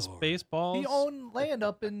 I've seen Lord. Spaceballs. he owned land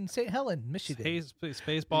up in St. Helen, Michigan.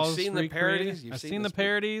 Spaceballs. You've seen the recreated. parodies? You've I've seen seen the the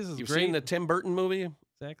parodies. It's You've great. seen the Tim Burton movie?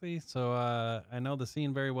 Exactly. So I know the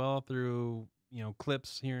scene very well through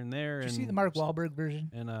clips here and there. Did you and see the Mark Wahlberg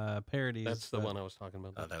version? and parodies. That's the but- one I was talking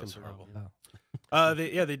about. Oh, that Tim was Burton. horrible. Oh.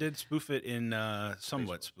 They did spoof it in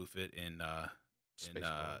somewhat spoof it in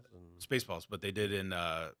Spaceballs and- Spaceballs, but they did in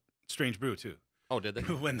Strange Brew too. Oh, did they?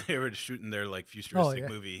 When they were shooting their like futuristic yeah.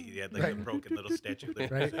 movie, he had like a Right. broken little statue. Of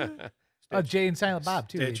Liberty. Right. Oh, Jay and Silent Bob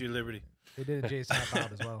too. Statue of Liberty. They did a Jay and Silent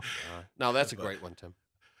Bob as well. No, that's a But- great one, Tim.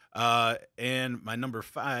 And my number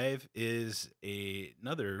 5 is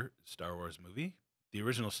another Star Wars movie, the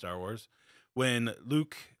original Star Wars, when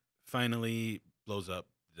Luke finally blows up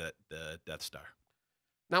the Death Star.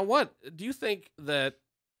 Now, what do you think that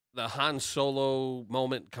the Han Solo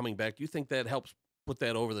moment coming back? Do you think that helps put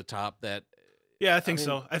that over the top? That Yeah, I think mean-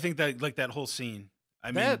 so. I think that like that whole scene. I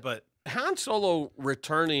mean, That- but Han Solo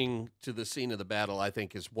returning to the scene of the battle, I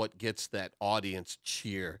think, is what gets that audience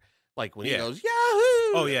cheer. Like when he Yeah. goes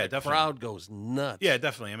Yahoo! Oh, yeah, the definitely. crowd goes nuts. yeah,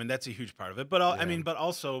 definitely. I mean, that's a huge part of it. But I Yeah. mean, but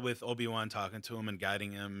also with Obi-Wan talking to him and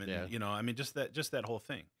guiding him, and Yeah. I mean, just that whole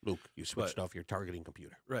thing. Luke, you switched off your targeting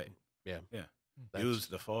computer. Right. Yeah. Yeah. Use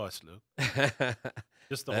the Force, Luke.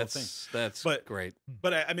 Just the whole thing. That's great.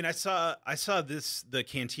 But I mean, I saw the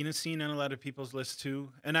cantina scene on a lot of people's lists too,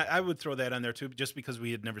 and I would throw that on there too, just because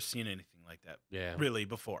we had never seen anything like that, really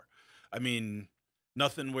before. I mean,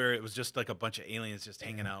 nothing where it was just like a bunch of aliens just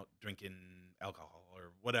hanging out, drinking alcohol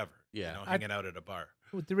or whatever. Hanging out at a bar.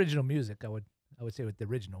 With the original music, I would say with the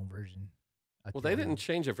original version. Well, they didn't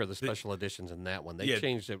change it for the special editions in that one. They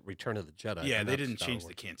changed it Return of the Jedi. Yeah, they didn't change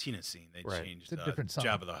the cantina scene. They changed it's a different song.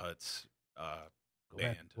 Jabba the Hutt's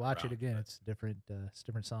band. Watch it again. It's a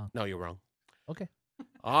different song. No, you're wrong. Okay.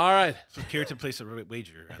 All right. So care to place a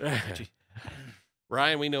wager, Richie?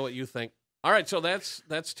 Ryan, we know what you think. All right, so that's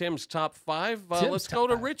Tim's top 5. Let's go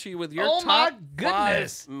to Richie with your top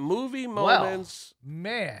 5 movie moments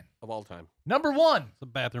of all time. Number 1. It's a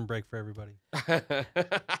bathroom break for everybody.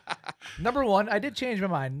 Number 1, I did change my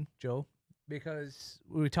mind, Joe, because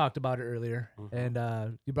we talked about it earlier, and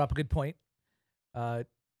you brought up a good point.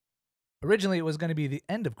 Originally, it was going to be the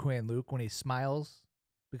end of Quinn Luke when he smiles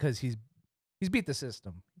because he's beat the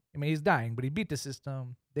system. I mean, he's dying, but he beat the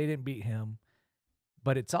system. They didn't beat him.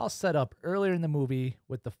 But it's all set up earlier in the movie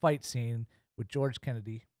with the fight scene with George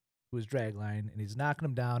Kennedy, who is Dragline, and he's knocking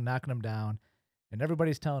him down, and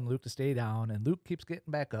everybody's telling Luke to stay down, and Luke keeps getting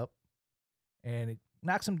back up, and it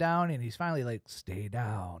knocks him down, and he's finally like, stay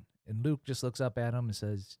down. And Luke just looks up at him and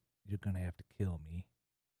says, you're going to have to kill me.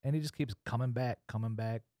 And he just keeps coming back,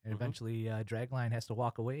 and eventually Dragline has to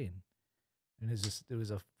walk away, and it was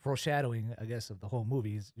a foreshadowing, I guess, of the whole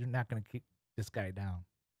movie. You're not going to keep this guy down.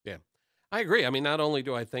 Yeah. I agree. I mean, not only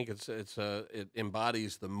do I think it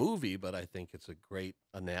embodies the movie, but I think it's a great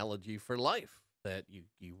analogy for life, that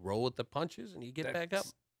you roll with the punches and you get back up.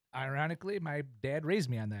 Ironically, my dad raised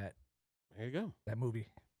me on that. There you go. That movie.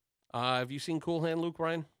 Have you seen Cool Hand Luke,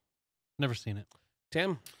 Ryan? Never seen it.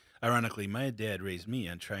 Tim? Ironically, my dad raised me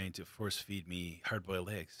on trying to force feed me hard-boiled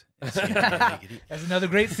eggs. That's another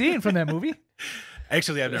great scene from that movie.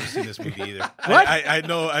 Actually, I've never seen this movie either. What? I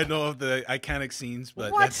know of the iconic scenes,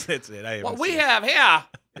 but that's it. What we have here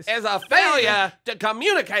is a failure to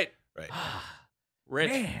communicate. Right.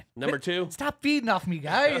 Rich, Man, number 2. Stop feeding off me,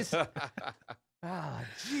 guys.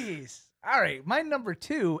 Jeez. All right, my number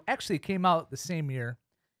 2 actually came out the same year.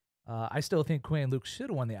 I still think Quinn Luke should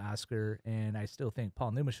have won the Oscar, and I still think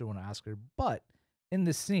Paul Newman should have won the Oscar. But in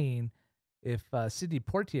this scene, if Sidney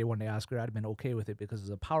Poitier won the Oscar, I'd have been okay with it because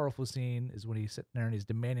it's a powerful scene. Is when he's sitting there and he's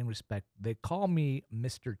demanding respect. They call me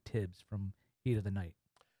Mr. Tibbs from Heat of the Night.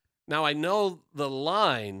 Now, I know the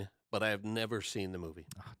line, but I have never seen the movie.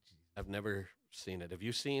 Oh, I've never seen it. Have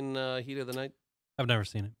you seen Heat of the Night? I've never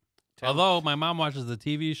seen it. Tim? Although my mom watches the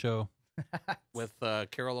TV show. With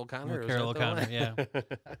Carol O'Connor? With Carol O'Connor, yeah.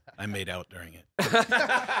 I made out during it.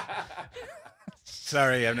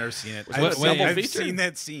 Sorry, I've never seen it. I've seen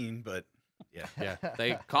that scene, but yeah. Yeah,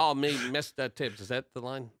 they call me Mr. Tibbs. Is that the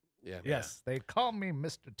line? Yeah. Yes, they call me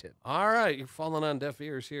Mr. Tibbs. All right, you're falling on deaf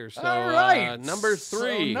ears here. So, all right, number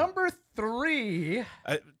 3. So number 3.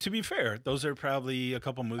 To be fair, those are probably a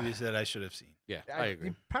couple movies that I should have seen. Yeah, I agree.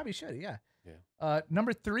 You probably should, yeah. Yeah.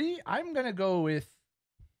 Number 3, I'm gonna go with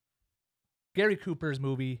Gary Cooper's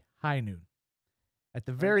movie High Noon. At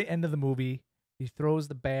the very end of the movie, he throws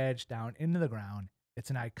the badge down into the ground. It's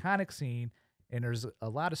an iconic scene, and there's a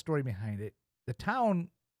lot of story behind it. The town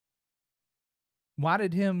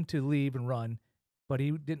wanted him to leave and run, but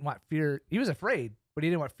he didn't want fear. He was afraid, but he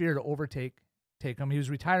didn't want fear to overtake him. He was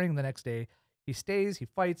retiring the next day. He stays, he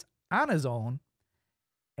fights on his own,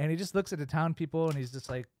 and he just looks at the town people, and he's just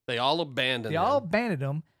like... They all abandoned him. They all abandoned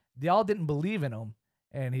him. They all didn't believe in him.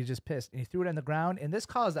 And he's just pissed. And he threw it on the ground. And this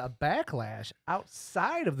caused a backlash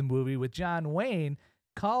outside of the movie with John Wayne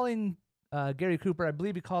calling Gary Cooper, I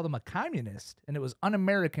believe he called him a communist. And it was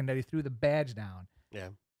un-American that he threw the badge down. Yeah.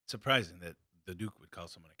 Surprising that the Duke would call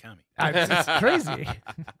someone a commie. It's crazy.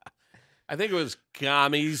 I think it was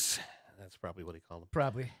commies. That's probably what he called them.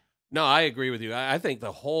 Probably. No, I agree with you. I think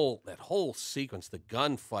that whole sequence, the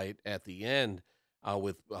gunfight at the end,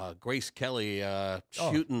 with Grace Kelly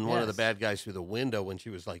shooting one of the bad guys through the window when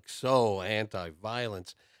she was like so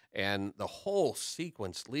anti-violence, and the whole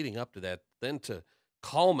sequence leading up to that, then to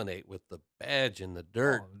culminate with the badge in the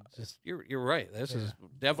dirt. You're right. This is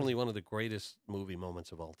definitely one of the greatest movie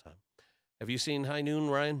moments of all time. Have you seen High Noon,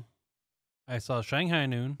 Ryan? I saw Shanghai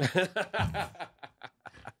Noon.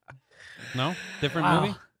 No? Different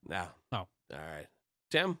movie? No. No. All right.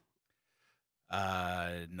 Tim?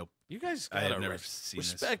 Nope. You guys I gotta have never seen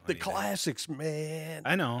respect this the classics, man.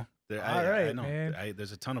 I know. All right, I know. man.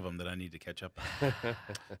 There's a ton of them that I need to catch up on.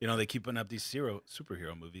 They keep putting up these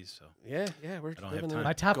superhero movies, so yeah, we're I don't have living in time.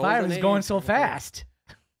 My top golden 5 is going age. so fast.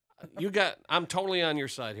 I'm totally on your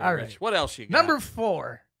side here, All Rich. right. What else you got? Number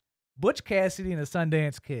 4, Butch Cassidy and the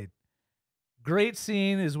Sundance Kid. Great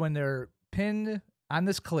scene is when they're pinned on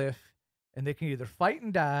this cliff and they can either fight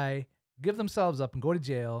and die, give themselves up and go to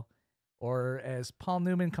jail, or as Paul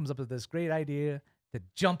Newman comes up with this great idea to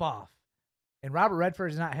jump off. And Robert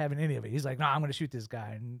Redford is not having any of it. He's like, no, I'm going to shoot this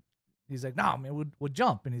guy. And he's like, no, man, we'll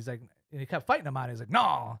jump. And he's like, and he kept fighting him on it. He's like,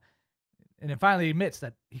 no. And then finally he admits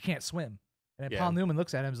that he can't swim. And then Paul Newman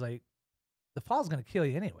looks at him and is like, the fall's going to kill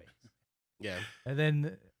you anyway. Yeah. And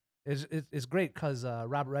then it's great because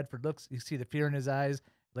Robert Redford looks, you see the fear in his eyes,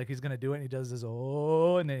 like he's going to do it. And he does this,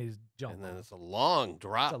 and then he's jumping. And then it's a long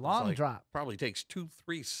drop. It's a long drop. Probably takes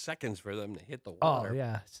 2-3 seconds for them to hit the Oh, water.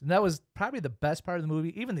 yeah. And that was probably the best part of the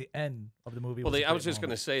movie. Even the end of the movie. Well, was I was just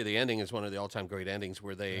going to say the ending is one of the all-time great endings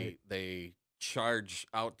where they charge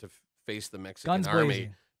out to face the Mexican Guns army,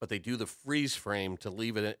 blazing. but they do the freeze frame to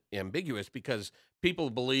leave it ambiguous because people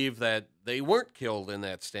believe that they weren't killed in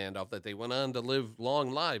that standoff, that they went on to live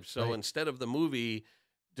long lives. So instead of the movie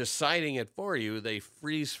deciding it for you, they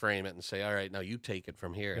freeze frame it and say, all right, now you take it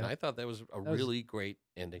from here. And I thought that was a really great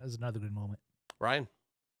ending. That was another good moment. Ryan?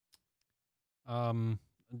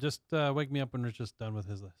 Just wake me up when Rich is done with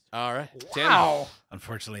his list. All right. Wow.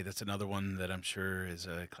 Unfortunately, that's another one that I'm sure is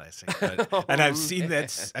a classic. But, and I've seen that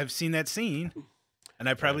scene, and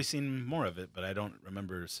I've probably seen more of it, but I don't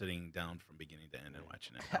remember sitting down from beginning to end and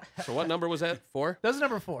watching it. So what number was that? 4? That's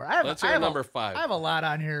number 4. Let's hear number 5. I have a lot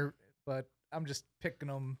on here, but I'm just picking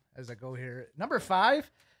them as I go here. Number 5,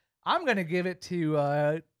 I'm going to give it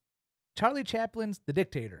to Charlie Chaplin's The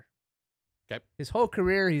Dictator. Okay. His whole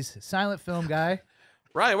career, he's a silent film guy.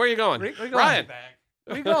 Ryan, where are you going? Where you going? Ryan.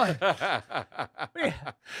 Where you going?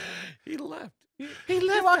 He left.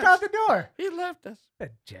 He walked out the door. He left us.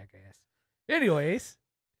 That jackass. Anyways.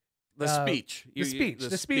 The speech.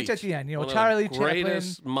 The speech at the end. You know, One of Charlie the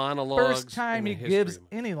greatest Chaplin. monologues First time in he the gives history.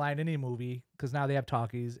 any line in any movie, because now they have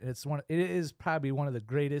talkies. It is probably one of the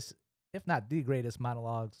greatest, if not the greatest,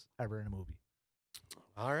 monologues ever in a movie.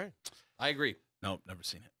 All right. I agree. Nope, never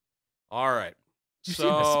seen it. All right. You've seen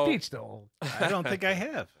the speech, though. I don't think I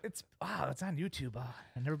have. It's on YouTube,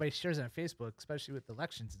 and everybody shares it on Facebook, especially with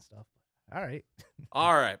elections and stuff. All right.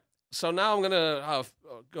 All right. So now I'm going to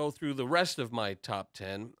go through the rest of my top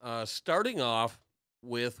 10, starting off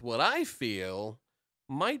with what I feel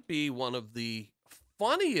might be one of the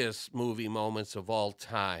funniest movie moments of all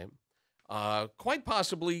time. Quite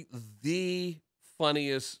possibly the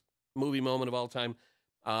funniest movie moment of all time.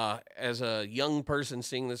 As a young person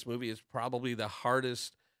seeing this movie, is probably the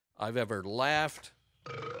hardest I've ever laughed.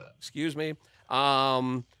 Excuse me.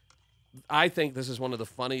 I think this is one of the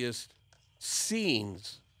funniest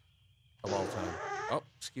scenes of all time. Oh,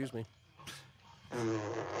 excuse me.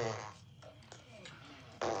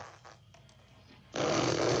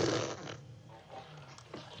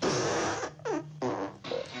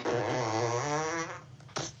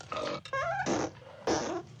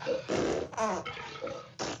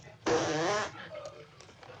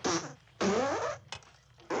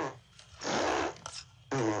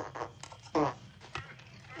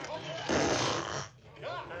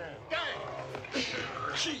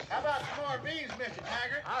 How about some more beans, Mr.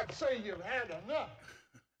 Taggart? I'd say you've had enough.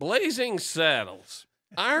 Blazing Saddles.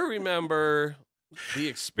 I remember the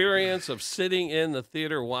experience of sitting in the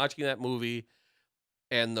theater watching that movie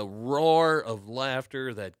and the roar of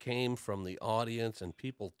laughter that came from the audience and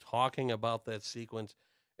people talking about that sequence.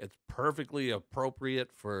 It's perfectly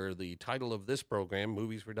appropriate for the title of this program,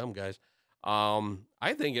 Movies for Dumb Guys.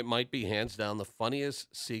 I think it might be hands down the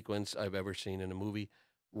funniest sequence I've ever seen in a movie.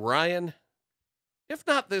 Ryan, if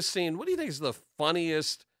not this scene, what do you think is the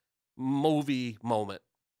funniest movie moment?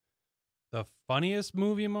 The funniest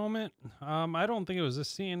movie moment? I don't think it was this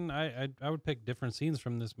scene. I would pick different scenes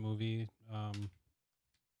from this movie. I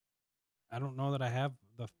don't know that I have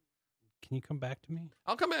the. Can you come back to me?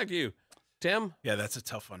 I'll come back to you, Tim. Yeah, that's a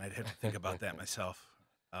tough one. I'd have to think about that myself.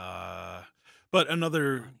 But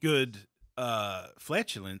another good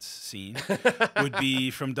flatulence scene would be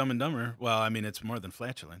from Dumb and Dumber. Well, I mean, it's more than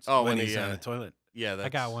flatulence. Oh, when when he's he, on the toilet. Yeah, I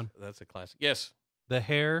got one. That's a classic. Yes, The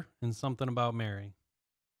hair and Something About Mary.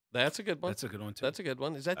 that's a good one. That's a good one too. That's a good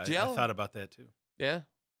one. Is that I Jill? thought about that too. Yeah.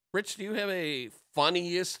 Rich, do you have a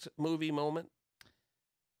funniest movie moment?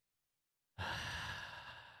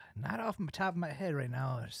 Not off the top of my head right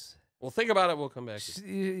now. Well, think about it. We'll come back to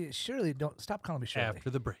you. Shirley, don't stop calling me Shirley. After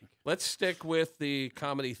the break. Let's stick with the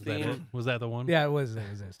comedy Was that, it? theme. Was that the one? Yeah, it was. It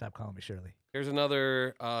was. Stop calling me Shirley. Here's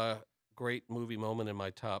another great movie moment in my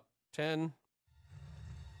top 10.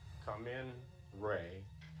 Come in, Ray.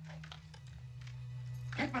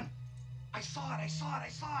 Hitman! I saw it!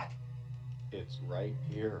 It's right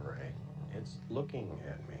here, Ray. It's looking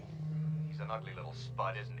at me. He's an ugly little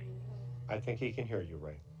spud, isn't he? I think he can hear you,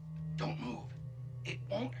 Ray. Don't move. It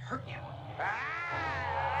won't hurt you.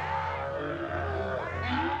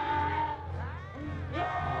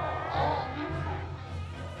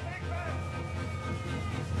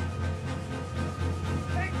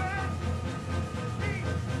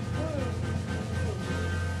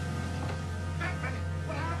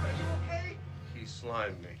 He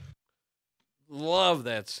slimed me. Love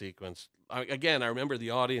that sequence. Again, I remember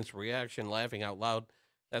the audience reaction, laughing out loud.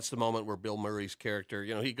 That's the moment where Bill Murray's character,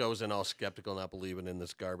 he goes in all skeptical, not believing in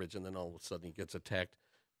this garbage, and then all of a sudden he gets attacked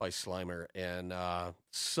by Slimer. And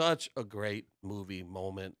such a great movie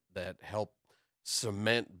moment that helped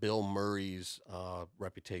cement Bill Murray's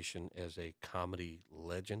reputation as a comedy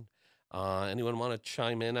legend. Anyone want to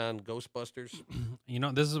chime in on Ghostbusters?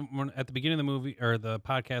 This is when, at the beginning of the movie or the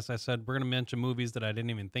podcast, I said we're going to mention movies that I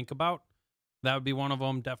didn't even think about. That would be one of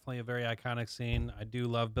them. Definitely a very iconic scene. I do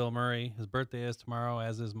love Bill Murray. His birthday is tomorrow,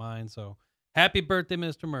 as is mine. So happy birthday,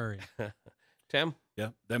 Mr. Murray. Tim? Yeah,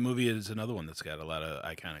 that movie is another one that's got a lot of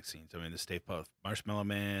iconic scenes. I mean, the Stay Puft Marshmallow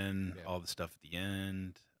Man, all the stuff at the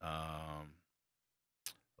end, a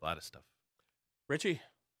lot of stuff. Richie?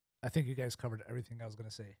 I think you guys covered everything I was going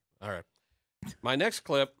to say. All right. My next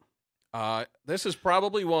clip, this is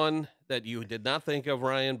probably one that you did not think of,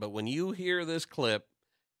 Ryan, but when you hear this clip,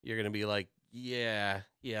 you're going to be like, yeah,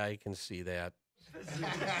 I can see that.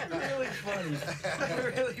 Really funny.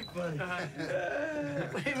 Really funny.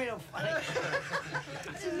 What do you mean I'm funny?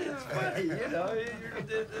 It's funny,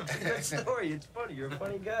 it's a good story. It's funny. You're a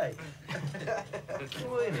funny guy.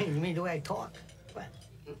 What do you mean the way I talk? What?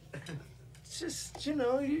 It's just,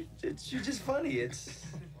 you're just funny. It's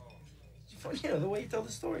funny, the way you tell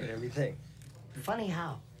the story and everything. Funny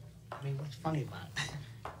how? I mean, what's funny about it?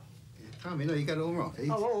 Tommy, no, you got it all wrong.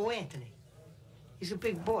 Oh, Anthony. He's a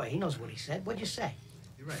big boy. He knows what he said. What'd you say?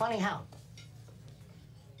 You're right. Funny how?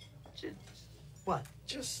 What?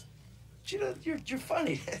 Just, you're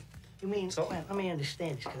funny. You mean, well, let me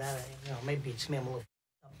understand this, because maybe it's me, I'm a little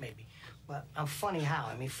up, maybe. But I'm funny how?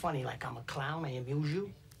 I mean, funny like I'm a clown, I amuse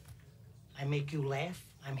you. I make you laugh.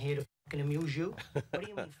 I'm here to fucking amuse you. What do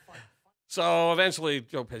you mean funny? So eventually,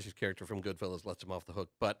 Joe Pesci's character from Goodfellas lets him off the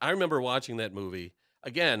hook. But I remember watching that movie.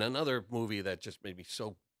 Again, another movie that just made me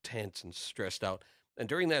so tense and stressed out. And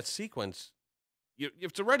during that sequence,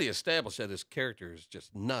 it's already established that his character is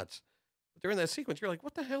just nuts. But during that sequence, you're like,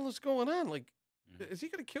 what the hell is going on? Like, is he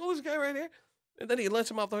going to kill this guy right here? And then he lets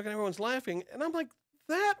him off the hook and everyone's laughing. And I'm like,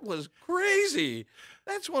 that was crazy.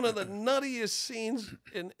 That's one of the nuttiest scenes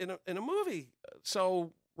in a movie.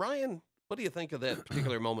 So, Ryan, what do you think of that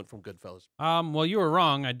particular moment from Goodfellas? Well, you were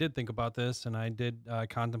wrong. I did think about this, and I did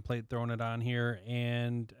contemplate throwing it on here.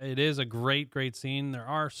 And it is a great, great scene. There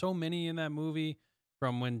are so many in that movie,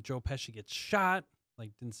 from when Joe Pesci gets shot. Like,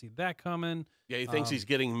 didn't see that coming. Yeah, he thinks he's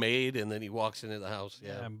getting made, and then he walks into the house.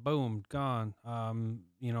 Yeah, and boom, gone.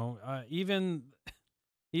 Even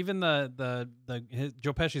Joe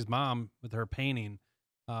Pesci's mom with her painting.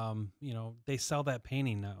 They sell that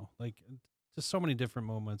painting now. Like, just so many different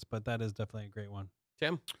moments, but that is definitely a great one.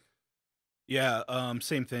 Tim? Yeah,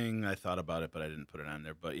 same thing. I thought about it, but I didn't put it on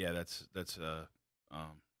there. But yeah, that's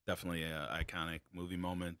definitely an iconic movie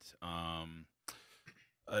moment.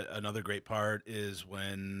 Another great part is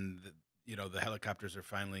when the helicopters are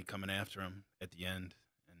finally coming after him at the end,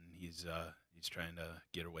 and he's trying to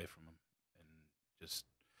get away from them, and just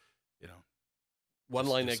One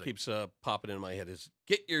line that keeps popping in my head is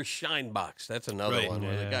 "Get your shine box." That's another one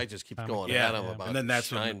where the guy just keeps going at him about and then that's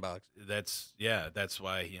shine box. That's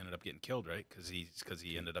why he ended up getting killed, right? Because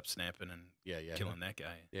he ended up snapping and killing that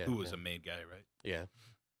guy who was a made guy, right? Yeah.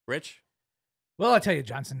 Rich? Well, I'll tell you,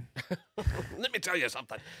 Johnson. Let me tell you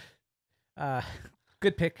something.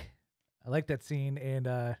 Good pick. I like that scene,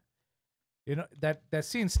 and that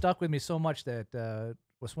scene stuck with me so much that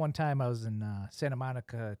was one time I was in Santa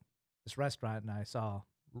Monica, this restaurant, and I saw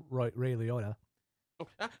Ray Liotta. You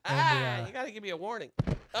got to give me a warning.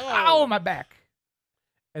 Ow, my back.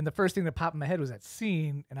 And the first thing that popped in my head was that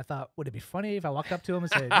scene, and I thought, would it be funny if I walked up to him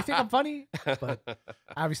and said, "You think I'm funny?" But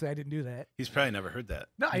obviously, I didn't do that. He's probably never heard that.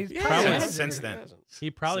 No, he's probably since then. He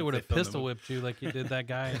probably would have pistol whipped you like he did that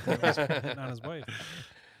guy that was hitting on his wife.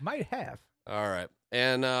 Might have. All right,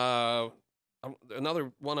 and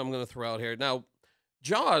another one I'm going to throw out here now.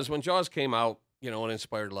 Jaws, when Jaws came out, it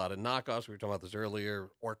inspired a lot of knockoffs. We were talking about this earlier.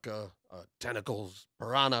 Orca, Tentacles,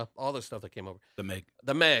 Piranha, all this stuff that came over. The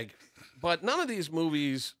Meg. But none of these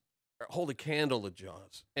movies hold a candle to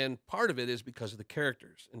Jaws. And part of it is because of the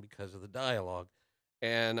characters and because of the dialogue.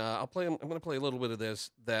 And I'm going to play a little bit of this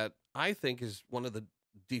that I think is one of the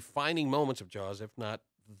defining moments of Jaws, if not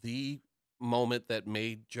the moment that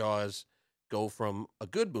made Jaws go from a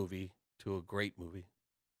good movie to a great movie.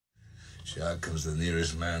 Shark comes the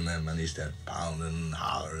nearest man, that man, he start pounding and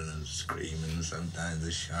hollering and screaming. Sometimes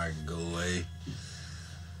the shark would go away.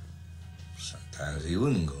 Sometimes he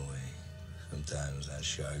wouldn't go away. Sometimes that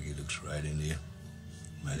shark, he looks right into you,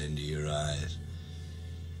 right into your eyes.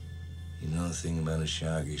 You know the thing about a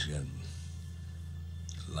shark, he's got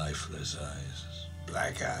lifeless eyes,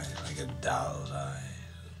 black eyes, like a doll's eyes.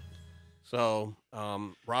 So,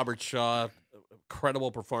 Robert Shaw,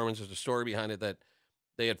 incredible performance. There's a story behind it that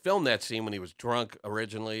they had filmed that scene when he was drunk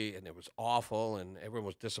originally, and it was awful, and everyone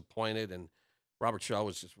was disappointed, and Robert Shaw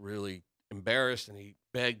was just really embarrassed, and he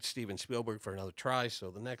begged Steven Spielberg for another try.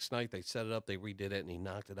 So the next night they set it up, they redid it, and he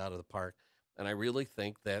knocked it out of the park. And I really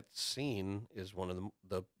think that scene is one of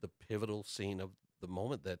the pivotal scene of the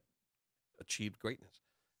moment that achieved greatness.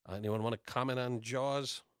 Anyone want to comment on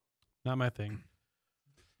Jaws? Not my thing.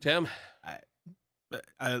 Tim?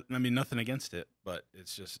 I mean, nothing against it, but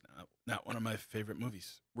it's just not one of my favorite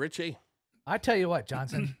movies. Richie? I tell you what,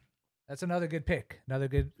 Johnson, that's another good pick, another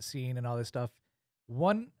good scene and all this stuff.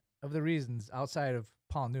 One of the reasons outside of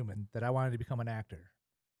Paul Newman that I wanted to become an actor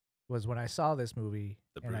was when I saw this movie.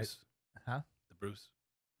 The Bruce. The Bruce.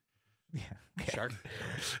 Yeah. Shark.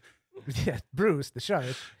 Yeah, Bruce, the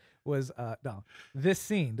shark, was, no, this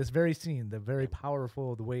scene, this very scene, the very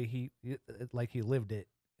powerful, the way he lived it,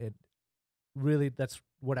 it really, that's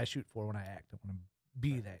what I shoot for when I act. I want to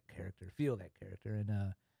be that character, feel that character,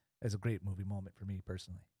 and it's a great movie moment for me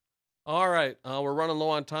personally. All right, we're running low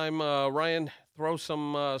on time. Ryan, throw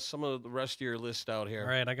some of the rest of your list out here. All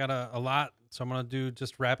right, I got a lot, so I'm going to do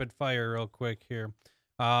just rapid fire real quick here.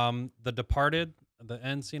 The Departed, the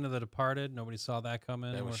end scene of The Departed, nobody saw that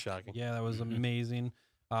coming. That was shocking. Yeah, that was amazing.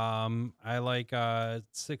 I like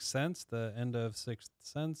Sixth Sense, the end of Sixth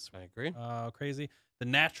Sense. I agree. Crazy. The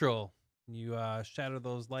Natural, you shatter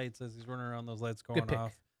those lights as he's running around, those lights going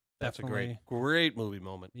off. That's Definitely. a great movie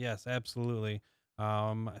moment. Yes, absolutely.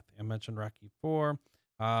 I think I mentioned Rocky IV.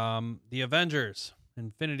 The Avengers,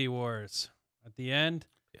 Infinity Wars. At the end,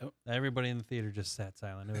 everybody in the theater just sat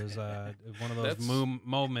silent. It was one of those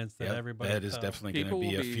moments that everybody That is felt. definitely going to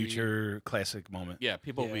be a future classic moment. Yeah,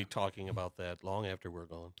 people will be talking about that long after we're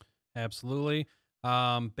gone. Absolutely.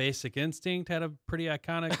 Basic Instinct had a pretty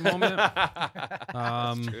iconic moment.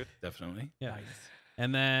 That's true. Definitely. Yeah. Nice.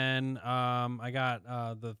 And then I got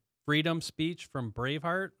the freedom speech from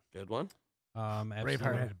Braveheart. Good one.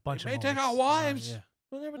 Braveheart had a bunch of May moments. take our wives. Yeah.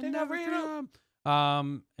 We'll never take our freedom.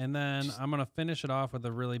 And then I'm gonna finish it off with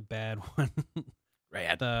a really bad one.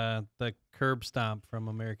 Rad. The curb stomp from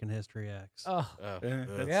American History X. Oh,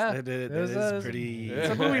 yeah. That is pretty. It's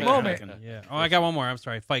a movie moment. Yeah. Oh, I got one more. I'm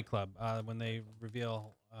sorry. Fight Club. When they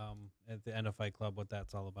reveal at the end of Fight Club what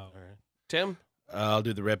that's all about. All right. Tim? I'll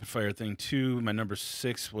do the rapid fire thing too. My number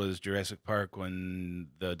 6 was Jurassic Park when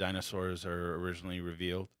the dinosaurs are originally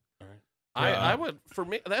revealed. All right. I would, for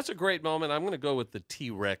me, that's a great moment. I'm going to go with the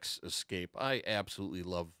T-Rex escape. I absolutely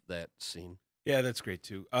love that scene. Yeah, that's great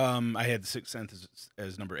too. I had the Sixth Sense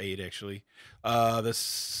as number 8 actually. The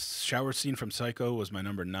shower scene from Psycho was my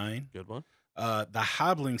number 9. Good one. The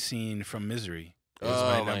hobbling scene from Misery was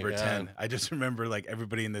my number 10. I just remember like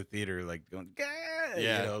everybody in the theater like going, Gah! You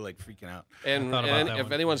know, like freaking out. And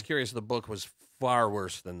if anyone's curious, the book was far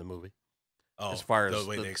worse than the movie. Oh, as far as the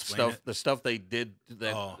way they explain it? the stuff they did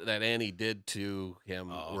that Annie did to him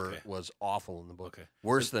was awful in the book. Okay.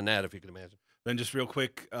 Worse than that, if you can imagine. Then just real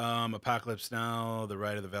quick, Apocalypse Now, the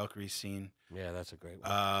Ride of the Valkyrie scene. Yeah, that's a great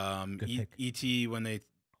one. E.T.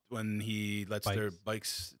 when he lets their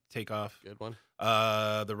bikes take off. Good one.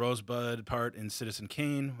 The Rosebud part in Citizen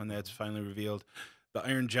Kane when that's finally revealed. The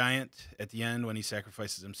Iron Giant at the end when he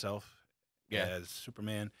sacrifices himself as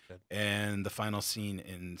Superman. Good. And the final scene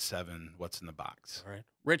in 7, What's in the Box. All right.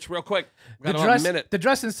 Rich, real quick. The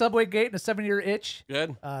dress in Subway Gate and a 7-year itch.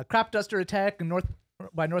 Good. Crop duster attack in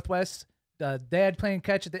by Northwest. Dad playing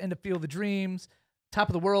catch at the end of Field of Dreams. Top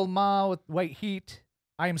of the World Mall with White Heat.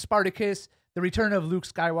 I Am Spartacus. The return of Luke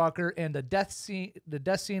Skywalker and the death scene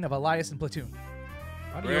of Elias and Platoon.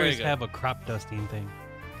 Why do you always have a crop dusting thing?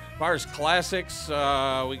 As far as classics,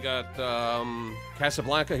 we got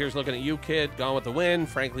Casablanca, Here's Looking at You, Kid, Gone with the Wind,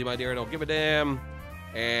 Frankly, My Dear, I Don't Give a Damn,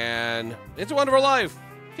 and It's a Wonderful Life.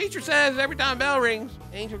 Teacher says every time bell rings,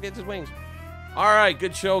 angel gets his wings. All right,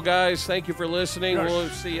 good show, guys. Thank you for listening. Gosh. We'll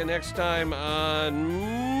see you next time on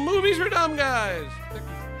Movies for Dumb Guys.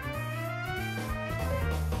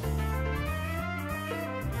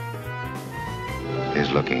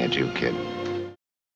 He's looking at you, kid.